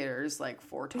in the theaters like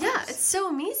 4 times. Yeah, it's so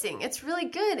amazing. It's really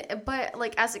good. But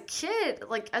like as a kid,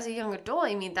 like as a young adult,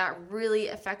 I mean that really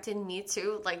affected me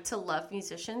too, like to love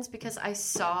musicians, because I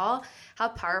saw how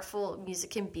powerful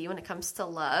music can be when it comes to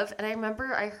love. And I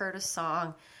remember I heard a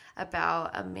song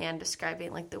about a man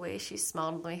describing like the way she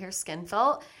smelled and the way her skin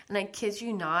felt, and I kid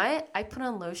you not, I put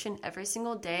on lotion every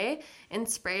single day and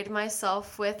sprayed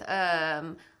myself with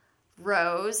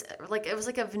rose, like it was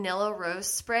like a vanilla rose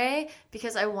spray,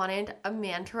 because I wanted a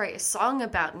man to write a song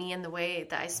about me in the way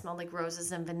that I smelled like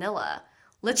roses and vanilla.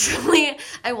 Literally,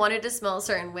 I wanted to smell a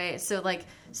certain way. So, like,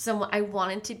 I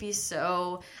wanted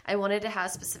to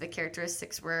have specific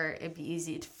characteristics where it'd be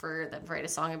easy for them to write a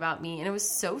song about me. And it was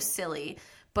so silly,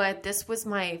 but this was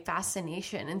my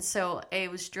fascination. And so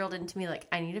it was drilled into me, like,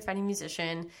 I need to find a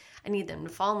musician. I need them to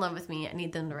fall in love with me. I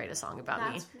need them to write a song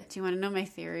about me. Do you want to know my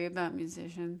theory about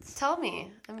musicians? Tell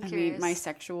me. I'm curious. My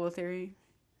sexual theory.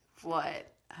 What?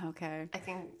 Okay. I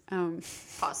can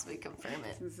possibly confirm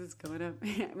it. This is going up.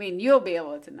 I mean, you'll be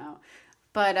able to know.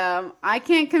 But I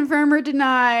can't confirm or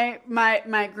deny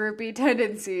my groupie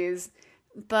tendencies.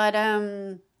 But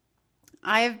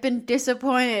I have been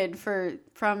disappointed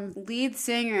from lead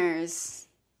singers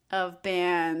of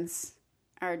bands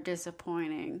are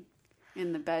disappointing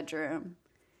in the bedroom.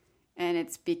 And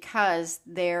it's because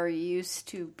they're used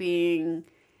to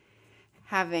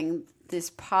having this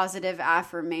positive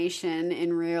affirmation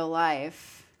in real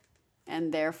life,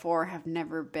 and therefore have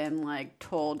never been like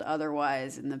told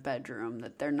otherwise in the bedroom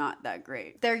that they're not that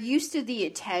great. They're used to the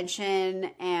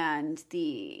attention and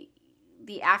the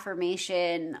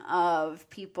affirmation of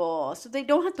people, so they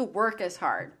don't have to work as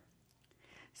hard.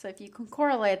 So if you can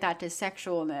correlate that to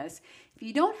sexualness, if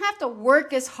you don't have to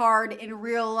work as hard in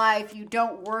real life, you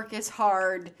don't work as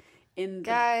hard in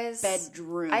the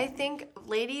bedroom. I think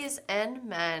ladies and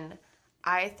men,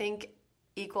 I think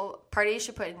equal parties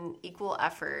should put in equal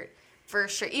effort for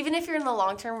sure. Even if you're in a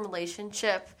long-term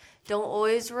relationship, don't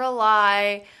always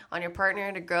rely on your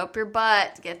partner to grow up your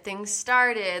butt to get things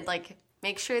started. Like,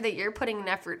 make sure that you're putting an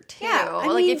effort too. Yeah, I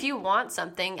mean, if you want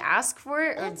something, ask for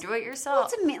it or do it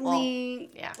yourself. Ultimately,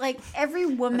 like every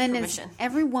woman and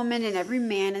every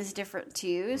man is different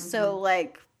too. Mm-hmm. So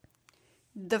like,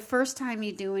 the first time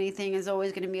you do anything is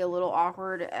always going to be a little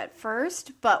awkward at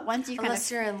first, but once you unless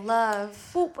you're in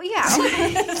love. Well, yeah.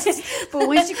 But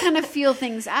once you kind of feel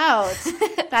things out,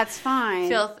 that's fine.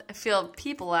 Feel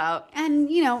people out. And,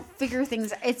 figure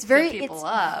things. It's very... Feel people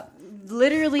up.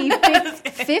 Literally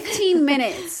 15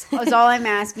 minutes is all I'm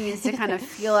asking is to kind of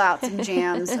feel out some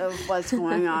jams of what's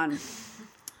going on.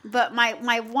 But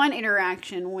my one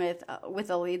interaction with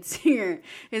a lead singer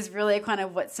is really kind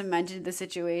of what cemented the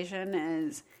situation.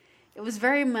 Is it was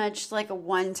very much like a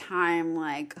one-time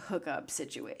like hookup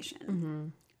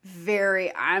situation.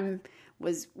 Mm-hmm.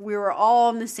 We were all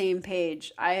on the same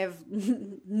page. I have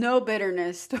no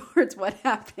bitterness towards what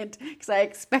happened because I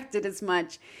expected as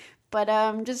much. But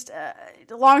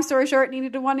long story short,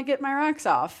 needed to want to get my rocks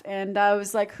off, and I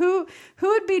was like, who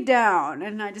would be down?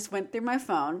 And I just went through my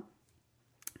phone.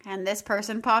 And this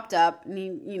person popped up, and he,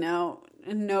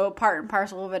 no part and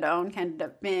parcel of it own, ended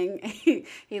up being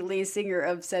a lead singer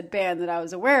of said band that I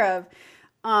was aware of.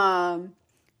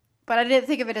 But I didn't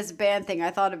think of it as a band thing.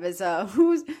 I thought of it as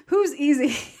who's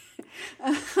easy.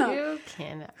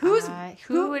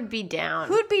 Who would be down?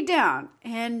 Who'd be down?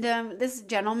 And this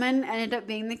gentleman ended up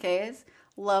being the case.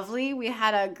 Lovely. We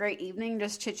had a great evening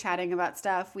just chit-chatting about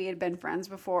stuff. We had been friends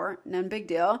before. No big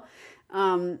deal.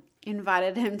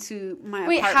 Invited him to my apartment.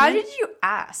 Wait, how did you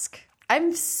ask?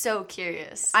 I'm so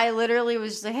curious. I literally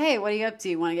was just like, hey, what are you up to?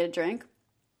 You want to get a drink?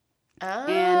 Oh,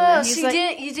 and so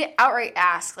you didn't outright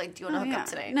ask, like, do you want to hook up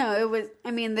tonight? No, it was,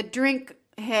 the drink,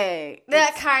 hey.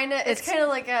 It's kind of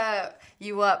like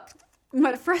you up.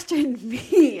 What frustrated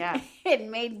me, it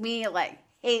made me, like,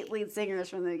 hate lead singers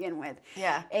from the begin with.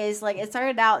 Yeah. Is, like, it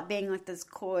started out being, like, this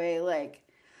coy, like,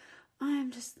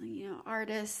 I'm just,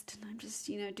 artist, and I'm just,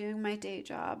 doing my day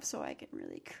job so I can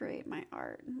really create my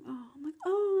art. And, I'm like,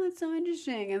 that's so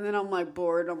interesting. And then I'm, like,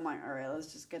 bored. I'm like, all right,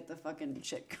 let's just get the fucking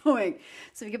shit going.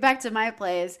 So we get back to my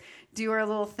place, do our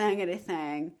little thing at a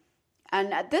thing.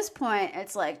 And at this point,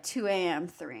 it's like 2 a.m.,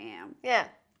 3 a.m. Yeah.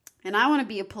 And I want to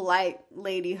be a polite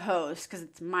lady host because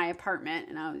it's my apartment.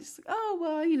 And I was just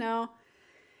like,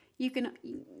 you can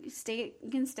stay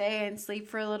and sleep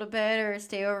for a little bit or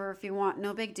stay over if you want.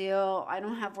 No big deal. I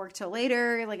don't have work till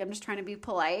later. Like, I'm just trying to be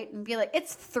polite and be like,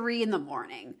 it's 3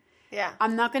 a.m. Yeah.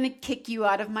 I'm not going to kick you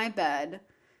out of my bed.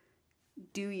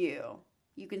 Do you?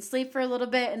 You can sleep for a little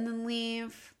bit and then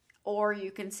leave, or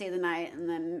you can stay the night and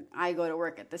then I go to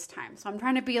work at this time. So I'm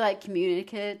trying to be like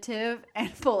communicative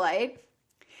and polite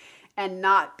and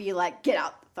not be like, get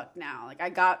out the fuck now. Like, I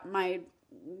got my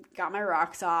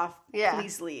rocks off. Yeah.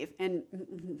 Please leave. And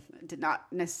did not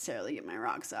necessarily get my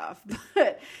rocks off,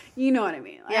 but you know what I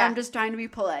mean. Like, I'm just trying to be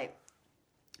polite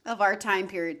of our time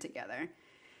period together.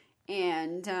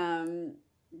 And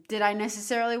did I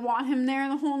necessarily want him there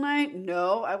the whole night?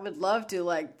 No. I would love to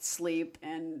like sleep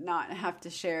and not have to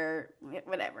share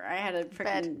whatever. I had a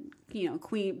freaking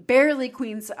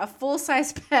a full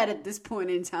size bed at this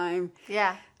point in time.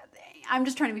 Yeah. I'm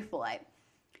just trying to be polite.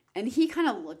 And he kind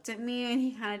of looked at me and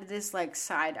he kind of did this like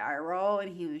side eye roll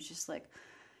and he was just like,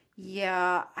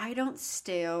 yeah, I don't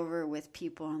stay over with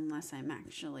people unless I'm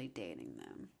actually dating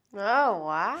them. Oh,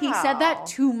 wow. He said that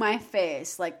to my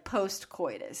face, like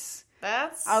post-coitus.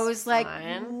 I was like,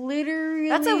 literally.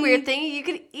 That's a weird thing. You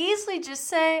could easily just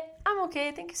say, I'm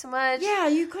okay, thank you so much. Yeah,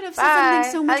 you could have said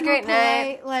something so much more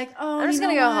polite. Like, I'm just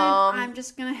going to go home. I'm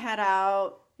just going to head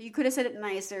out. You could have said it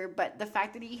nicer, but the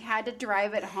fact that he had to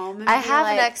drive it home and I have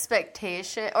an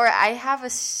expectation, or I have a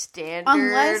standard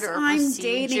unless or I'm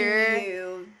procedure. Dating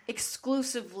you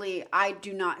exclusively, I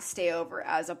do not stay over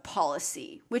as a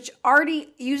policy. Which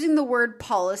already, using the word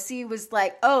policy was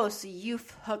like, oh, so you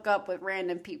hook up with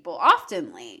random people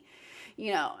oftenly.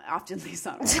 Oftenly is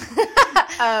not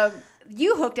a word.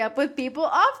 You hooked up with people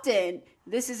often.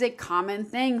 This is a common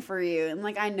thing for you. And,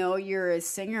 like, I know you're a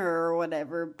singer or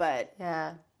whatever, but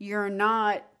you're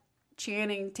not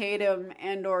Channing Tatum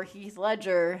and or Heath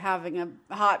Ledger having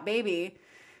a hot baby.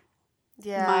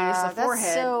 Yeah, minus the forehead.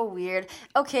 That's so weird.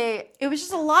 Okay. It was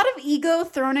just a lot of ego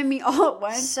thrown at me all at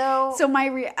once. So my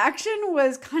reaction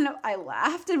was kind of, I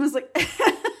laughed and was like,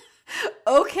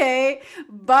 okay,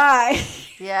 bye.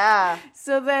 Yeah.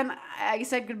 So then I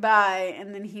said goodbye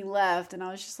and then he left and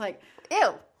I was just like,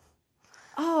 ew.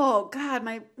 Oh God,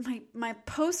 my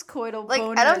post-coital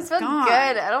boner I don't is feel gone.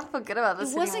 good. I don't feel good about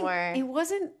this anymore. It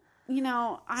wasn't,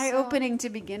 eye-opening to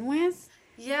begin with.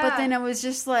 Yeah. But then it was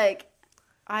just like,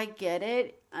 I get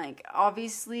it. Like,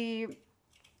 obviously,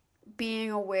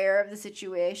 being aware of the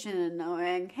situation and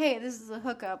knowing, hey, this is a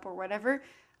hookup or whatever.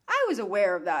 I was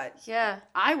aware of that. Yeah.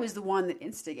 I was the one that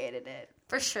instigated it.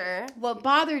 For sure. What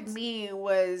bothered me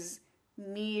was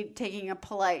me taking a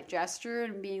polite gesture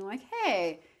and being like,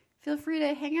 hey, feel free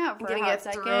to hang out for a getting hot it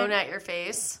second. thrown at your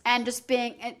face. And just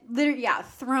being, literally,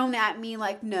 thrown at me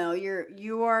like, no,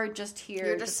 you are just here.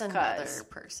 You're just another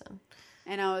person.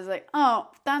 And I was like, oh,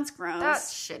 that's gross.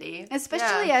 That's shitty.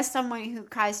 Especially as someone who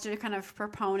tries to kind of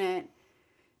proponent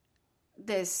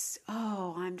this,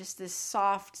 I'm just this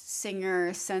soft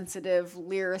singer, sensitive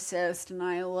lyricist, and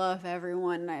I love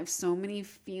everyone, and I have so many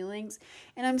feelings,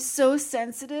 and I'm so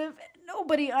sensitive, and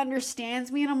nobody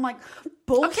understands me, and I'm like,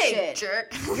 bullshit. Okay,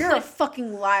 jerk. You're a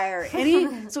fucking liar.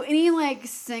 Any like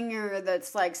singer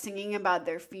that's like singing about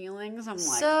their feelings, I'm like,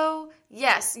 so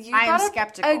yes, you I'm brought up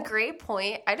skeptical. a great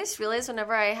point. I just realized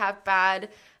whenever I have bad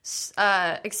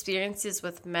experiences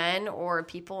with men or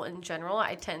people in general,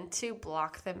 I tend to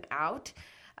block them out,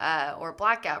 or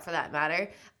black out for that matter.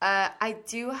 I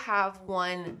do have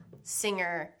one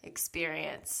singer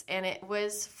experience, and it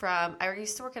was I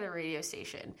used to work at a radio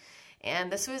station,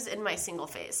 and this was in my single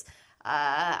phase.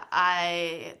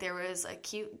 There was a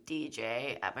cute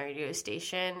DJ at my radio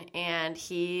station, and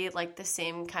he liked the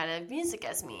same kind of music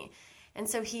as me. And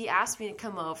so he asked me to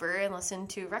come over and listen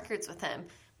to records with him.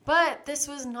 But this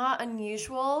was not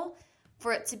unusual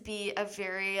for it to be a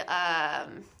very,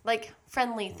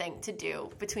 friendly thing to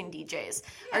do between DJs.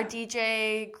 Yeah. Our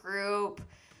DJ group,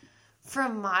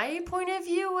 from my point of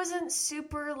view, wasn't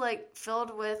super,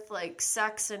 filled with,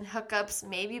 sex and hookups.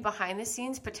 Maybe behind the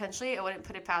scenes, potentially. I wouldn't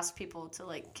put it past people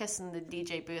to, kiss in the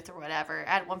DJ booth or whatever.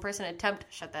 I had one person attempt to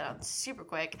shut that down super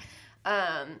quick.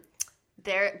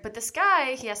 But this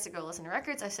guy, he has to go listen to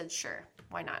records. I said, sure,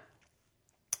 why not?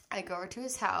 I go over to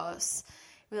his house.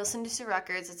 We listen to some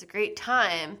records. It's a great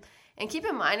time. And keep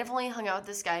in mind, I've only hung out with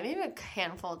this guy maybe a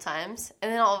handful of times.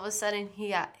 And then all of a sudden,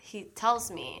 he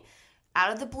tells me,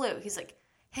 out of the blue, he's like,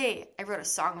 hey, I wrote a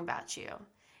song about you.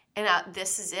 And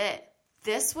this is it.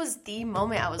 This was the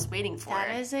moment I was waiting for.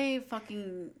 That is a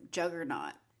fucking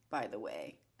juggernaut, by the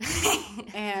way.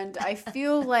 And I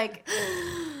feel like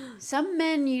some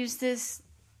men use this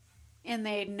and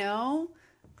they know,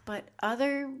 but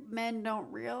other men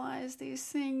don't realize these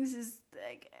things. Is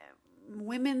like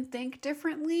women think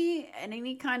differently, and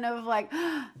any kind of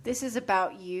this is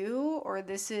about you, or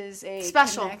this is a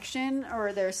special connection,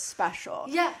 or they're special.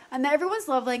 Yeah. And everyone's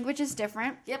love language is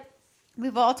different. Yep.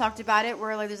 We've all talked about it,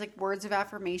 where there's words of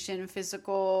affirmation,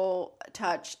 physical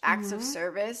touch, acts of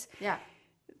service. Yeah.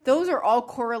 Those are all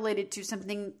correlated to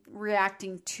something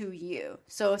reacting to you.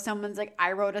 So if someone's like,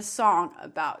 I wrote a song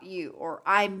about you, or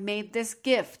I made this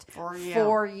gift for you.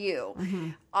 Mm-hmm.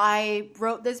 I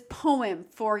wrote this poem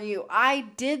for you. I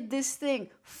did this thing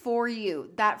for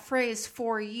you. That phrase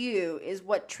for you is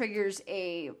what triggers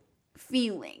a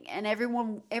feeling. And every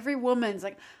woman's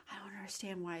like, I don't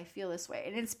understand why I feel this way.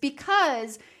 And it's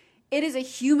because it is a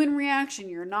human reaction.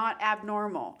 You're not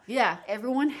abnormal. Yeah.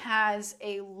 Everyone has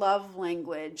a love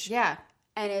language. Yeah.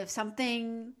 And if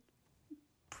something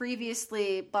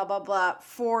previously, blah, blah, blah,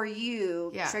 for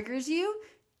you triggers you,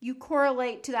 you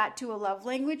correlate to that to a love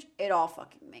language, it all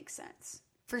fucking makes sense.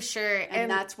 For sure. And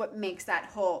that's what makes that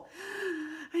whole,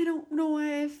 I don't know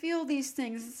why I feel these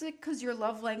things. It's because your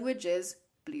love language is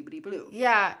blee, blee, blue.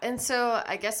 Yeah. And so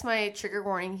I guess my trigger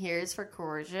warning here is for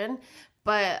coercion.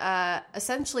 But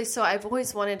essentially, so I've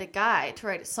always wanted a guy to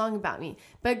write a song about me.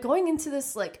 But going into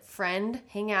this friend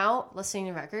hangout, listening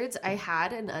to records, I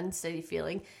had an unsteady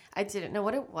feeling. I didn't know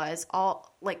what it was.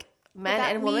 All men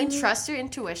and women trust your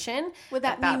intuition. Would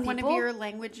that mean one of your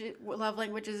love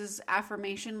languages is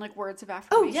affirmation, words of affirmation?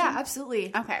 Oh yeah,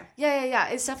 absolutely. Okay. Yeah.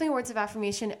 It's definitely words of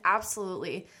affirmation.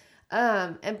 Absolutely.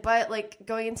 But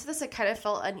going into this, I kind of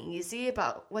felt uneasy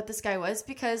about what this guy was,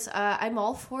 because I'm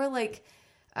all for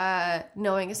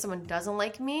knowing if someone doesn't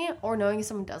like me or knowing if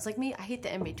someone does like me. I hate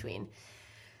the in between.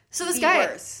 So this guy,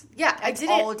 worse. Yeah, I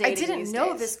didn't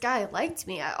know this guy liked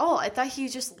me at all. I thought he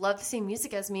just loved the same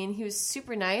music as me, and he was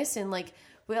super nice, and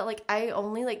I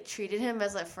only treated him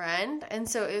as a friend, and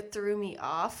so it threw me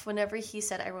off whenever he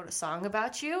said, I wrote a song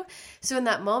about you. So in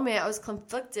that moment, I was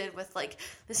conflicted with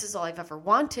this is all I've ever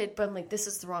wanted, but I'm this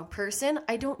is the wrong person.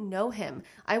 I don't know him.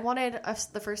 I wanted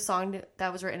the first song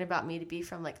that was written about me to be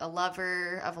from a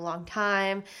lover of a long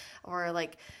time, or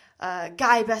a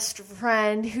guy best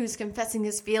friend who's confessing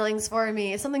his feelings for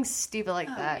me, something stupid like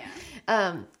that.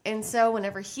 Yeah. And so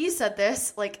whenever he said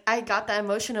this, I got that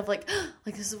emotion of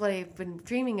this is what I've been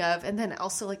dreaming of. And then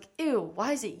also ew,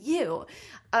 why is it you?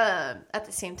 At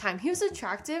the same time, he was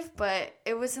attractive, but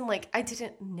it wasn't I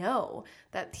didn't know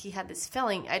that he had this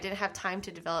feeling. I didn't have time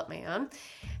to develop my own.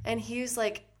 And he was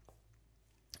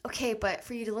okay, but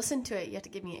for you to listen to it, you have to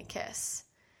give me a kiss.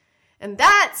 And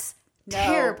that's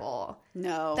terrible.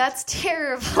 No. That's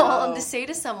terrible to say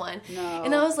to someone. No.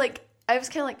 And I was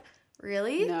kind of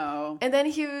really? No. And then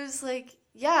he was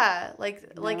yeah, like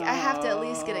I have to at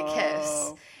least get a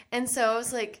kiss. And so I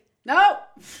was like, no.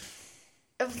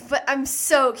 But I'm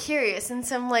so curious. And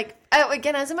so I'm like,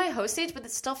 again, I was in my host stage, but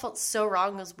it still felt so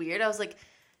wrong. It was weird. I was like,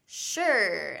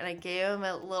 sure. And I gave him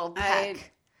a little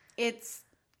peck.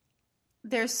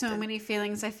 There's so many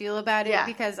feelings I feel about it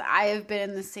because I have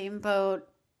been in the same boat.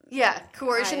 Yeah,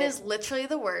 coercion is literally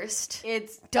the worst.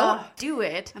 Don't do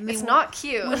it. I mean, it's not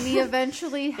cute. When we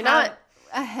eventually have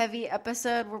a heavy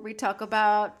episode where we talk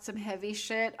about some heavy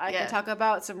shit, I can talk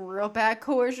about some real bad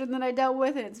coercion that I dealt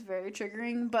with, and it's very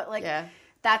triggering. But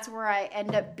that's where I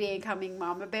end up becoming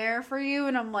mama bear for you,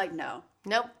 and I'm like, no.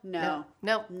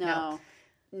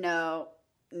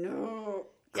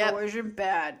 Coercion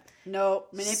bad. No.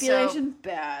 Manipulation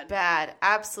bad. Bad.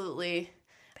 Absolutely.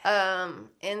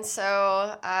 And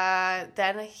so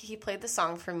then he played the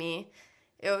song for me.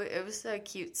 It was a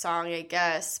cute song, I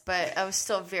guess, but I was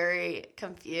still very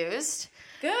confused.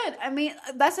 Good. I mean,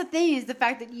 that's the thing, is the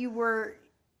fact that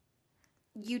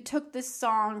you took this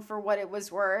song for what it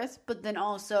was worth, but then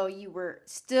also you were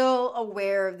still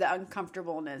aware of the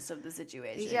uncomfortableness of the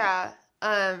situation. Yeah.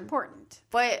 Important.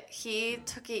 But he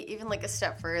took it even like a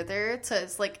step further to,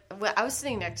 it's like, I was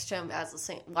sitting next to him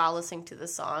while listening to the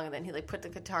song, and then he like put the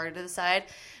guitar to the side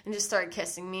and just started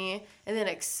kissing me, and then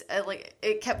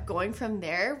it kept going from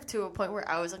there to a point where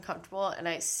I was uncomfortable, and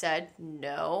I said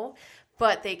no.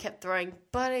 But they kept throwing,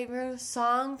 but I wrote a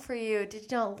song for you. Did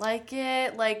you not like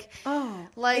it? What?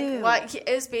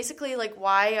 It was basically like,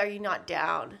 why are you not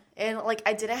down? And like,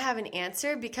 I didn't have an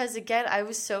answer because, again, I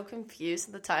was so confused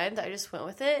at the time that I just went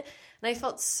with it. And I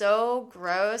felt so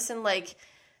gross and like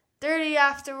dirty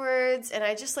afterwards. And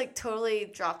I just like totally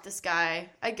dropped this guy.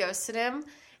 I ghosted him.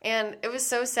 And it was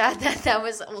so sad that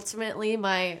was ultimately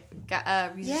my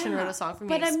musician wrote a song for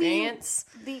me experience.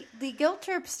 I mean, the guilt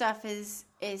trip stuff is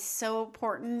so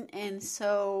important, and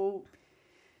so,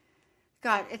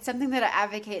 God, it's something that I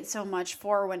advocate so much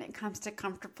for when it comes to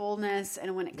comfortableness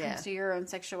and when it comes to your own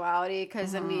sexuality.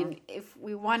 Because, I mean, if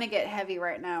we want to get heavy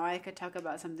right now, I could talk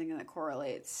about something that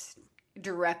correlates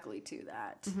directly to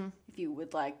that, if you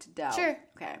would like to delve. Sure.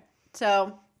 Okay.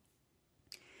 So,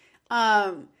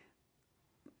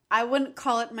 I wouldn't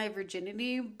call it my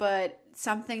virginity, but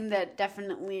something that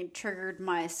definitely triggered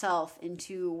myself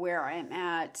into where I'm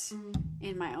at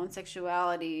in my own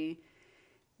sexuality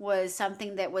was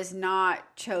something that was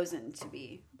not chosen to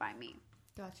be by me.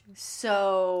 Gotcha.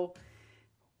 So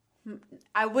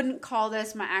I wouldn't call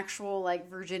this my actual like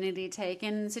virginity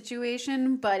taken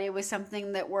situation, but it was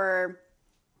something that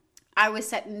I was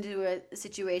set into a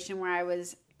situation where I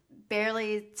was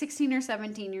barely 16 or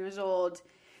 17 years old.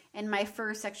 And my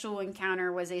first sexual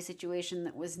encounter was a situation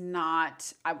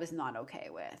that I was not okay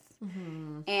with.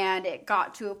 Mm-hmm. And it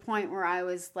got to a point where I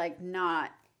was like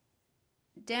not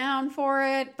down for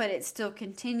it, but it still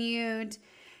continued.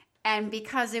 And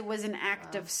because it was an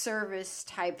act of service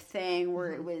type thing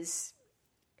where it was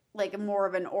like more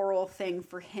of an oral thing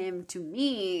for him to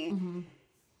me,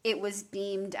 it was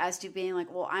deemed as to being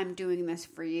like, well, I'm doing this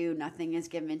for you. Nothing is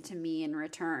given to me in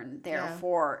return.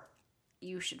 Therefore,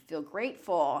 you should feel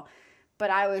grateful. But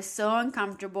I was so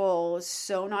uncomfortable,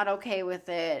 so not okay with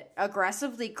it,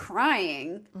 aggressively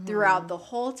crying throughout the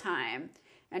whole time.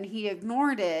 And he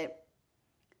ignored it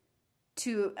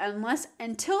until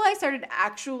I started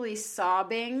actually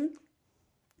sobbing.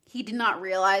 He did not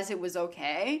realize it was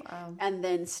okay, and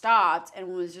then stopped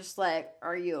and was just like,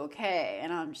 are you okay?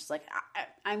 And I'm just like,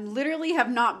 I literally have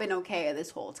not been okay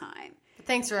this whole time.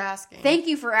 Thanks for asking. Thank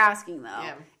you for asking, though.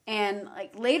 Yeah. And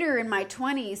like later in my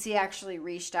 20s, he actually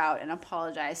reached out and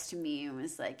apologized to me and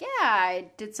was like, yeah, I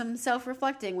did some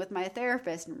self-reflecting with my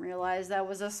therapist and realized that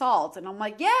was assault. And I'm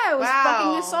like, yeah, it was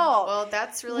fucking assault. Well,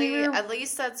 that's really, at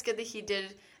least that's good that he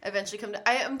did eventually come to,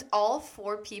 I am all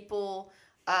for people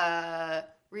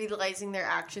realizing their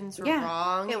actions were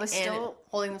wrong. It was still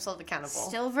holding themselves accountable.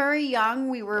 Still very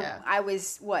young. I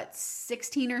was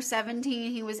 16 or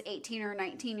 17. He was 18 or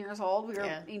 19 years old. We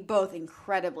were both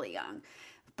incredibly young.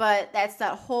 But that's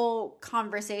that whole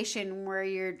conversation where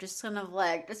you're just kind of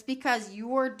like, just because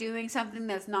you're doing something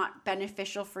that's not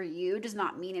beneficial for you does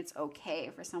not mean it's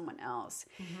okay for someone else.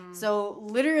 Mm-hmm. So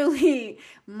literally,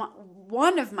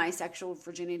 one of my sexual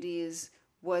virginities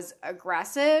was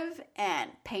aggressive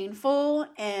and painful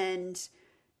and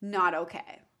not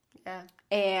okay. Yeah.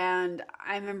 And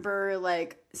I remember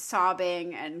like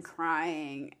sobbing and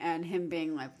crying and him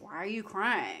being like, why are you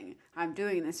crying? I'm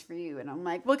doing this for you. And I'm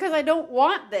like, well, because I don't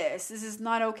want this. This is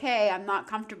not okay. I'm not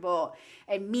comfortable.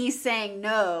 And me saying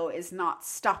no is not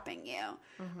stopping you.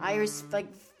 Mm-hmm. I just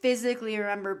like physically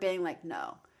remember being like,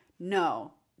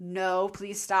 no, no,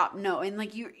 please stop, no. And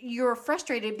like you're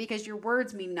frustrated because your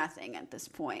words mean nothing at this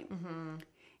point.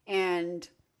 And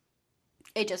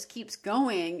it just keeps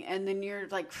going, and then you're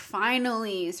like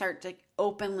finally start to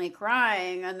openly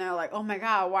crying, and they're like, oh my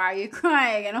God, why are you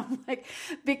crying? And I'm like,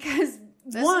 because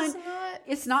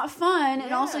it's not fun,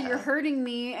 and also you're hurting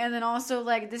me, and then also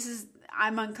like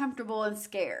I'm uncomfortable and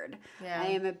scared.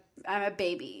 I'm a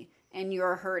baby and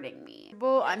you're hurting me.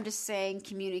 Well, I'm just saying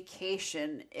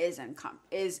communication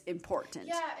is important.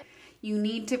 You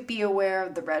need to be aware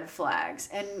of the red flags.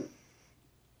 And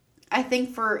I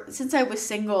think since I was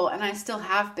single, and I still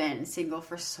have been single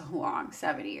for so long,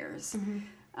 7 years,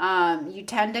 you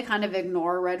tend to kind of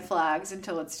ignore red flags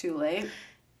until it's too late.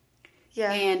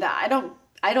 And I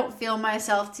don't feel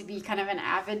myself to be kind of an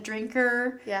avid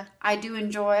drinker. I do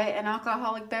enjoy an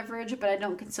alcoholic beverage, but I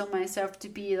don't consider myself to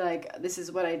be like, this is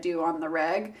what I do on the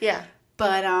reg.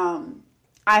 But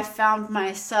I found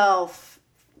myself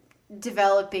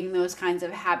developing those kinds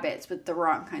of habits with the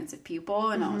wrong kinds of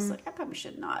people, and I was like, I probably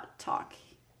should not talk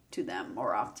to them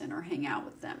more often or hang out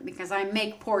with them, because I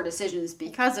make poor decisions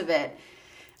because of it.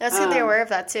 That's good to be aware of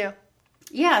that too.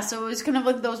 So it was kind of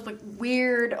like those like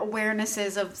weird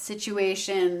awarenesses of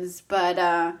situations, but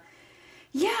I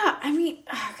mean,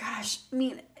 oh gosh, I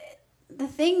mean, the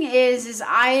thing is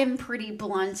I am pretty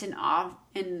blunt and off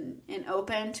and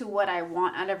open to what I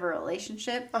want out of a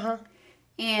relationship.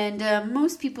 And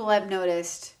most people I've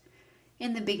noticed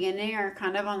in the beginning are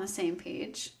kind of on the same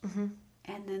page.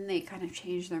 And then they kind of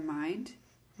change their mind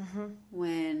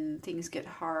when things get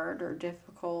hard or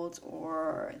difficult,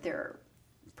 or they're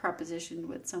propositioned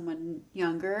with someone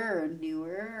younger or newer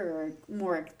or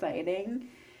more exciting.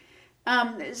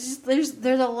 There's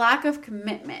a lack of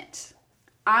commitment.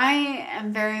 I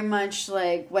am very much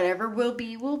like, whatever will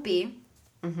be, will be.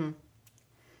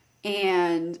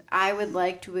 And I would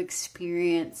like to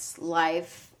experience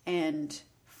life and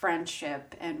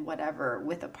friendship and whatever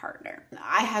with a partner.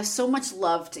 I have so much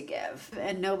love to give,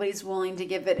 and nobody's willing to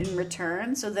give it in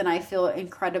return. So then I feel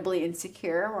incredibly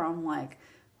insecure, where I'm like,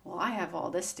 well, I have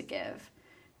all this to give,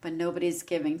 but nobody's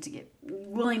willing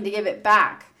to give it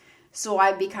back. So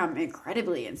I become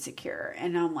incredibly insecure,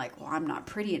 and I'm like, well, I'm not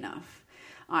pretty enough.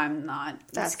 I'm not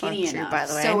skinny enough. By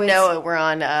the way, so I know we're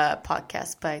on a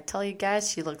podcast, but I tell you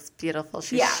guys, she looks beautiful.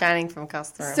 She's shining from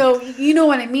across the room. So you know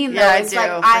what I mean, though. Yeah, I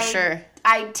do, for sure.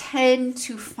 I tend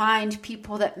to find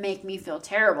people that make me feel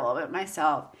terrible about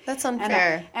myself. That's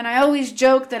unfair. And I always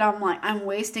joke that I'm like, I'm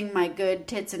wasting my good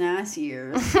tits and ass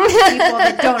years on people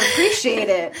that don't appreciate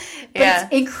it. But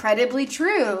it's incredibly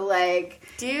true. Like,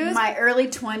 my early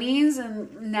 20s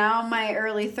and now my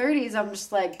early 30s, I'm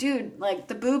just like, dude, like,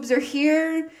 the boobs are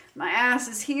here, my ass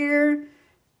is here.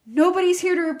 Nobody's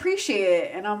here to appreciate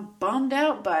it, and I'm bummed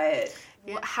out by it.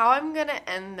 How I'm going to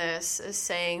end this is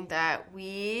saying that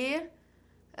we,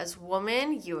 as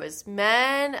women, you as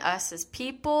men, us as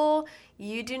people,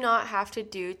 you do not have to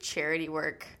do charity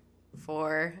work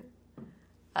for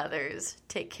others.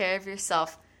 Take care of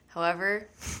yourself. However,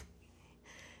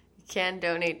 you can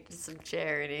donate to some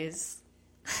charities.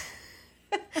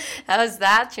 How's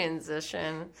that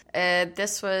transition?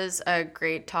 This was a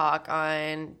great talk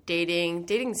on dating.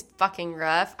 Dating's fucking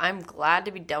rough. I'm glad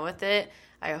to be done with it.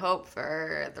 I hope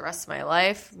for the rest of my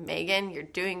life. Megan, you're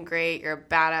doing great. You're a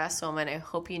badass woman. I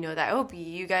hope you know that. I hope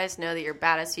you guys know that you're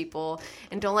badass people.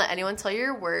 And don't let anyone tell you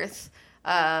your worth.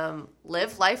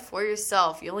 Live life for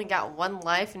yourself. You only got one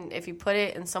life, and if you put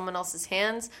it in someone else's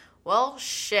hands, well,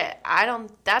 shit.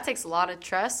 That takes a lot of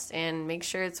trust, and make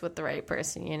sure it's with the right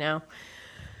person, you know?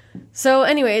 So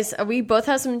anyways, we both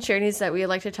have some charities that we'd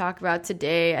like to talk about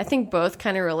today. I think both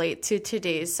kind of relate to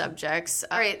today's subjects.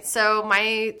 All right, so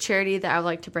my charity that I would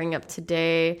like to bring up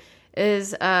today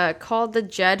is called the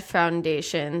Jed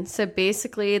Foundation. So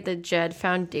basically, the Jed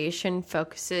Foundation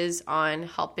focuses on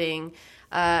helping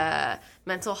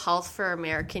mental health for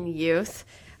American youth.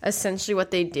 Essentially,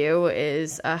 what they do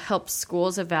is help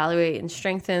schools evaluate and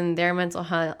strengthen their mental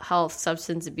health,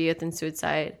 substance abuse, and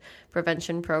suicide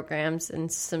prevention programs and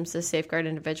systems to safeguard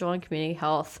individual and community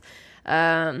health.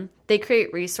 They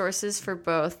create resources for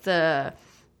both the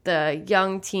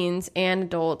young teens and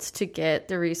adults to get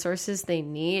the resources they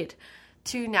need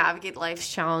to navigate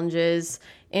life's challenges.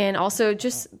 And also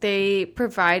just they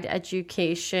provide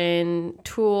education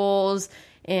tools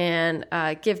and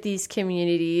give these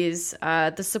communities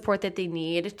the support that they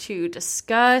need to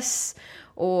discuss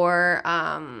or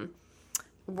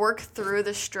work through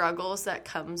the struggles that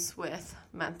comes with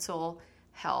mental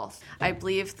health. I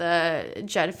believe the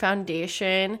Jed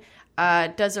Foundation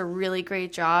does a really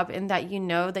great job in that you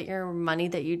know that your money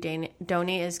that you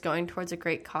donate is going towards a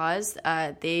great cause.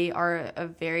 They are a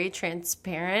very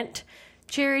transparent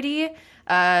charity.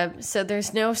 So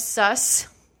there's no sus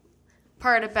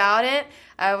part about it.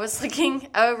 I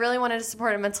really wanted to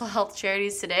support mental health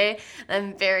charities today.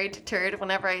 I'm very deterred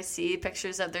whenever I see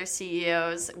pictures of their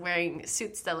CEOs wearing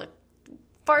suits that look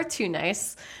far too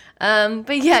nice.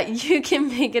 But yeah, you can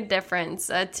make a difference.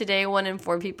 Today, 1 in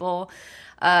 4 people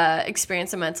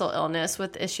experience a mental illness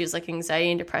with issues like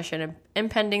anxiety and depression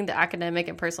impeding the academic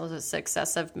and personal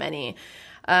success of many.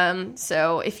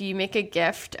 So if you make a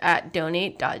gift at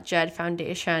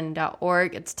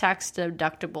donate.jedfoundation.org, it's tax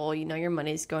deductible. You know your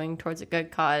money's going towards a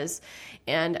good cause.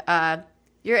 And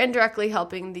you're indirectly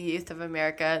helping the youth of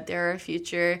America. They're our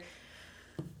future.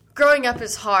 Growing up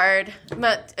is hard.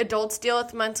 Adults deal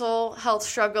with mental health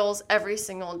struggles every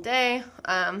single day.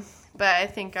 But I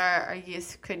think our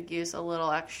youth could use a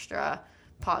little extra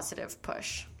positive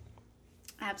push.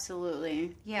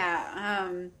 Absolutely. Yeah.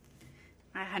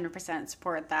 I 100%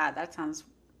 support that. That sounds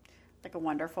like a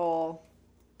wonderful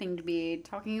thing to be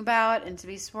talking about and to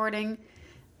be supporting.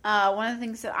 One of the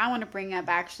things that I want to bring up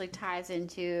actually ties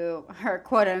into our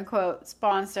quote-unquote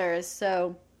sponsors.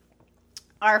 So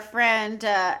our friend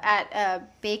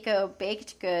at Bako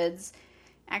Baked Goods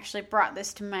actually brought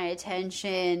this to my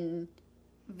attention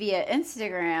via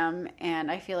Instagram, and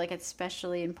I feel like it's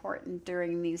especially important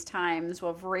during these times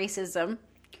of racism.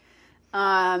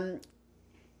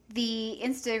 The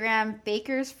Instagram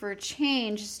Bakers for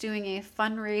Change is doing a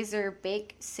fundraiser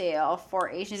bake sale for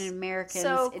Asian Americans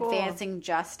advancing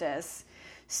justice.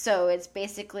 So it's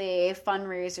basically a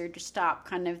fundraiser to stop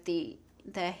kind of the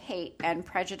hate and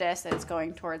prejudice that's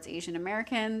going towards Asian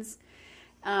Americans.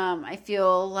 I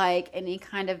feel like any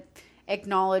kind of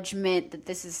acknowledgement that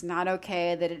this is not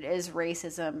okay, that it is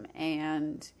racism,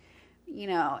 and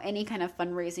any kind of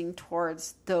fundraising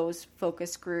towards those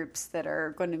focus groups that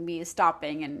are going to be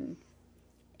stopping and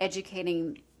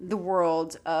educating the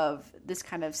world of this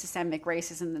kind of systemic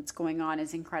racism that's going on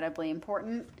is incredibly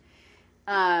important.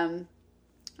 I'm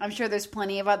sure there's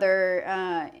plenty of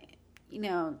other,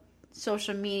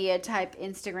 social media type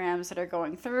Instagrams that are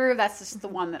going through. That's just the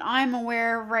one that I'm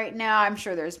aware of right now. I'm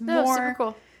sure there's more. No, super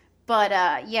cool.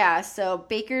 But so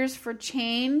Bakers for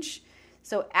Change.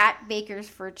 So at Bakers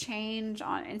for Change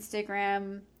on Instagram,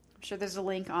 I'm sure there's a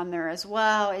link on there as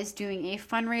well, is doing a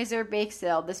fundraiser bake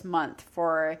sale this month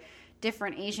for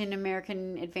different Asian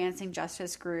American advancing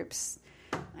justice groups.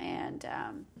 And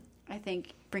I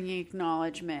think bringing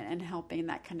acknowledgement and helping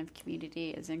that kind of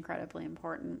community is incredibly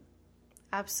important.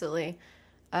 Absolutely.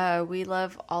 We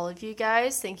love all of you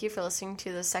guys. Thank you for listening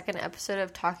to the second episode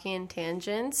of Talking in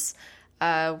Tangents.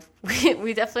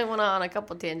 We definitely went on a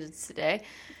couple tangents today.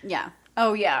 Yeah.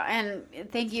 Oh, yeah. And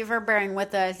thank you for bearing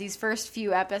with us these first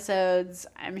few episodes,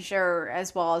 I'm sure,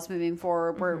 as well as moving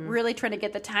forward. We're really trying to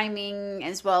get the timing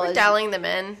as well as dialing them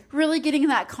in. Really getting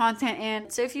that content in.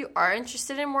 So if you are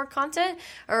interested in more content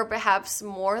or perhaps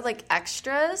more like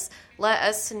extras, let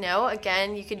us know.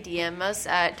 Again, you can DM us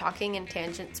at Talking in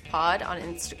Tangents Pod on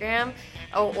Instagram,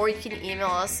 or you can email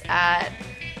us at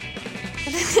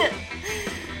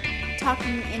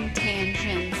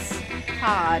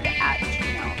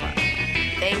talkingintangentspod@gmail.com.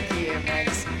 Thank you,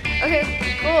 Max. Okay,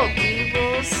 cool. We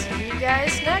will see you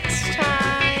guys next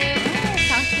time.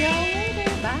 Talk to y'all later.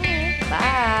 Bye.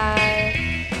 Bye.